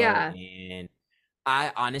as well, Yeah. and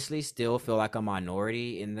I honestly still feel like a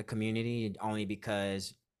minority in the community, only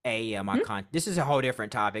because yeah, Mhm. this is a whole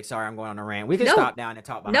different topic. Sorry, I'm going on a rant. We can stop No, down and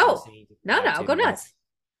talk behind the no, scenes if we no, want no. Go to, but nuts.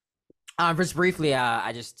 just briefly,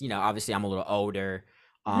 I just obviously I'm a little older,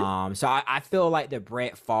 Mhm. so I feel like the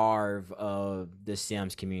Brett Favre of the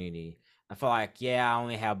Sims community. I feel like yeah, I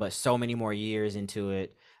only have but so many more years into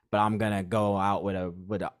it, but I'm gonna go out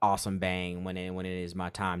with an awesome bang when it is my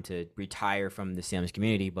time to retire from the Sims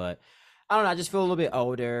community. But I don't know, I just feel a little bit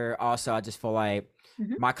older. Also, I just feel like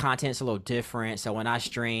Mhm. my content's a little different. So when I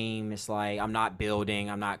stream, it's like I'm not building,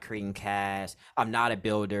 I'm not creating cast, I'm not a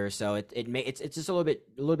builder. So it's just a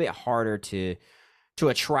little bit harder to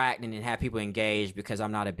attract and have people engaged because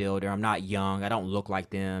I'm not a builder, I'm not young, I don't look like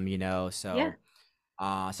them. Yeah.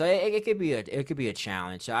 So it could be a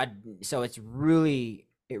challenge. So it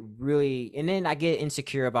really, and then I get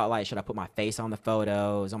insecure about like, should I put my face on the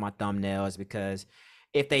photos, on my thumbnails? Because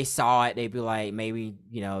if they saw it, they'd be like, maybe,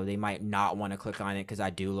 they might not want to click on it because I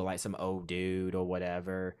do look like some old dude or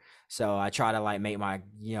whatever. So I try to like make my,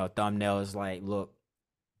 thumbnails like look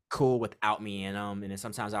cool without me in them, and then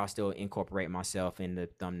sometimes I'll still incorporate myself in the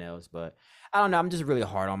thumbnails. But I don't know, I'm just really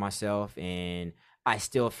hard on myself, and I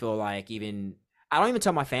still feel like even I don't even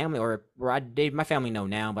tell my family, my family know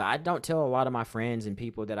now, but I don't tell a lot of my friends and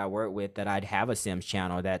people that I work with that I'd have a Sims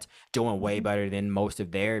channel that's doing way Mhm. better than most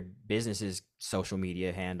of their businesses social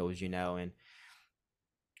media handles. And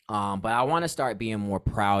but I want to start being more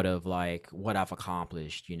proud of like what I've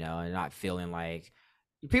accomplished, and not feeling like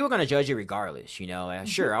people are gonna judge you regardless. Mhm.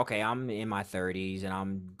 Sure, okay, I'm in my 30s and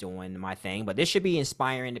I'm doing my thing, but this should be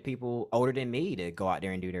inspiring to people older than me to go out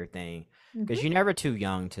there and do their thing, because Mhm. you're never too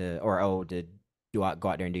young to or old to go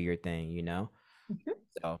out there and do your thing. Mhm.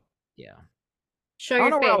 So yeah, Show I don't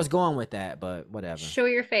your know where I was face. going with that, but whatever. Show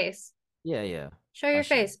your face. Yeah, yeah, Show I your should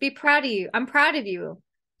face. Be proud of you. I'm proud of you.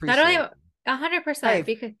 Not only appreciate. 100% Hey,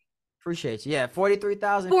 because appreciate you. Yeah,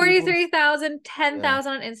 43,000 people. 43,000, ten Yeah.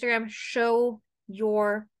 thousand on Instagram. Show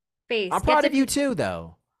your face. I'm Get proud to of you be. too,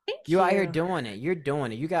 though. Thank You out here you. doing it. You're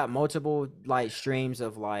doing it. You got multiple like streams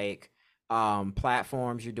of like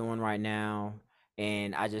platforms you're doing right now,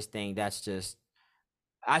 and I just think that's just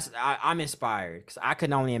I'm inspired because I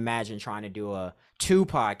could only imagine trying to do a two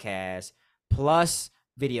podcast plus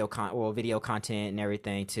video content and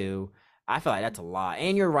everything too. I feel like that's a lot,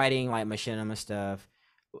 and you're writing like machinima stuff,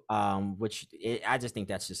 I just think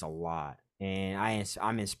that's just a lot, and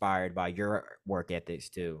I'm inspired by your work ethics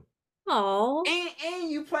too. Oh. And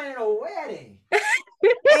you planning a wedding.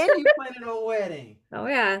 And you planning a wedding. Oh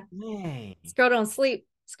yeah. Man. This girl don't sleep.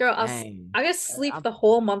 This girl, Dang. I'm gonna sleep I, the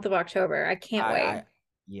whole month of October. I can't I wait.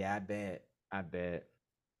 yeah, I bet. I bet.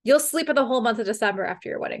 You'll sleep in the whole month of December after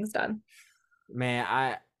your wedding's done. Man,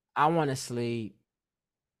 I want to sleep.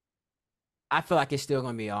 I feel like it's still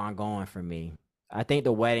gonna be ongoing for me. I think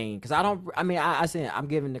the wedding, because I don't. I mean, I said I'm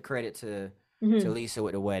giving the credit to Mhm. Lisa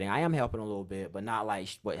with the wedding. I am helping a little bit, but not like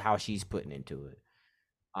what how she's putting into it.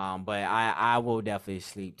 But I will definitely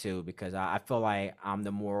sleep too because I feel like I'm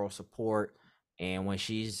the moral support, and when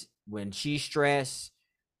she's stressed,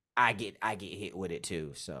 I get hit with it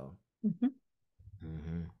too. So. Mhm.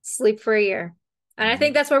 Mm-hmm. Sleep for a year. And I think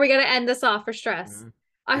Mm-hmm. that's where we're gonna end this off for stress. Mm-hmm.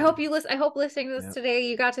 I hope listening to this Yep. today,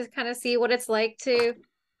 you got to kind of see what it's like to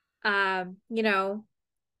you know,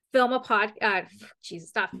 film a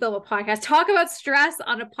Jesus, not film a podcast. Talk about stress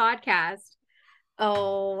on a podcast.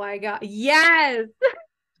 Oh my God. Yes.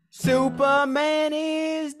 Superman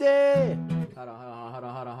is dead. Hold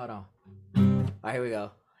on. All right, here we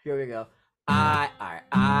go. Here we go. All right,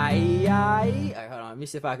 hold on. Let me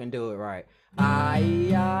see if I can do it right.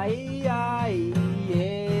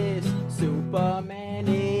 Yes. Superman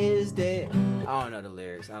is dead. I don't know the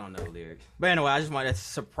lyrics. I don't know the lyrics. But anyway, I just wanted to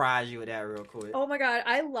surprise you with that real quick. Oh my God.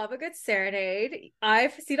 I love a good serenade.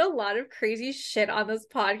 I've seen a lot of crazy shit on this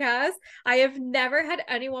podcast. I have never had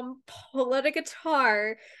anyone pull out a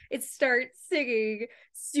guitar and start singing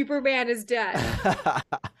Superman is dead.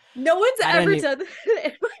 No one's I didn't ever even, done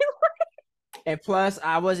that. and plus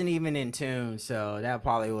I wasn't even in tune, so that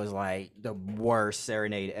probably was like the worst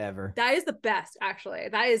serenade ever. That is the best, actually.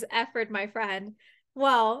 That is effort, my friend.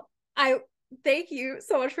 Well, I thank you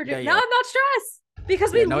so much for Yeah, doing. Now yeah. I'm not stressed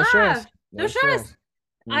because we Yeah, no stress. laughed. No No stress. stress.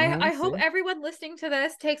 Mm-hmm. I hope See? everyone listening to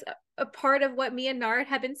this takes a part of what me and Nard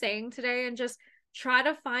have been saying today and just try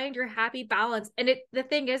to find your happy balance. And the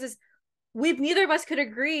thing is we neither of us could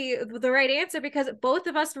agree with the right answer because both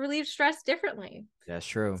of us relieve stress differently. That's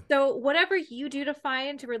true. So whatever you do to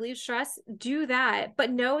find to relieve stress, do that. But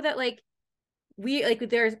know that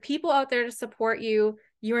there's people out there to support you.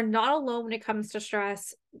 You are not alone when it comes to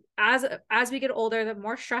stress. As we get older, the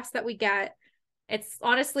more stress that we get, it's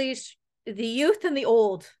honestly the youth and the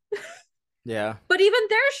old. Yeah. But even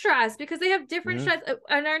they're stressed because they have different Mm-hmm. stress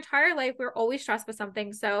in our entire life. We're always stressed with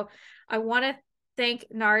something. So I want to thank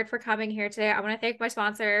Nard for coming here today. I want to thank my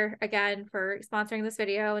sponsor again for sponsoring this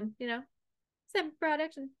video and send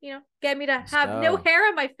product and get me to Let's have no go. hair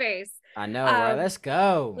on my face. I know, right? Um, Let's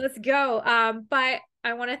go. let's go. But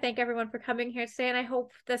I want to thank everyone for coming here today, and I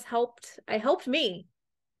hope this helped. It helped me.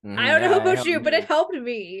 I Mm-hmm. don't know Yeah, it about helped you, but it me. helped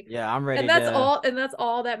me. Yeah, I'm And ready that's to. all, and that's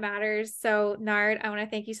all that matters. So, Nard, I want to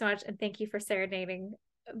thank you so much and thank you for serenading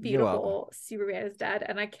You're welcome. beautiful Superman is Dead.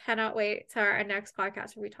 And I cannot wait to our next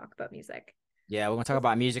podcast where we talk about music. Yeah, we're gonna talk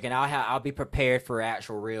about music, and I'll be prepared for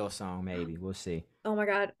actual real song. Maybe we'll see. Oh my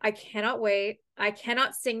God, I cannot wait. I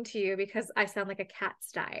cannot sing to you because I sound like a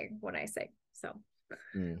cat's dying when I sing. So,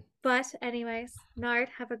 Mm. but anyways, Nard,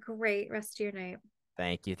 have a great rest of your night.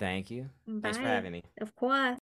 Thank you. Thank you. Thanks for Bye. having me. Of course.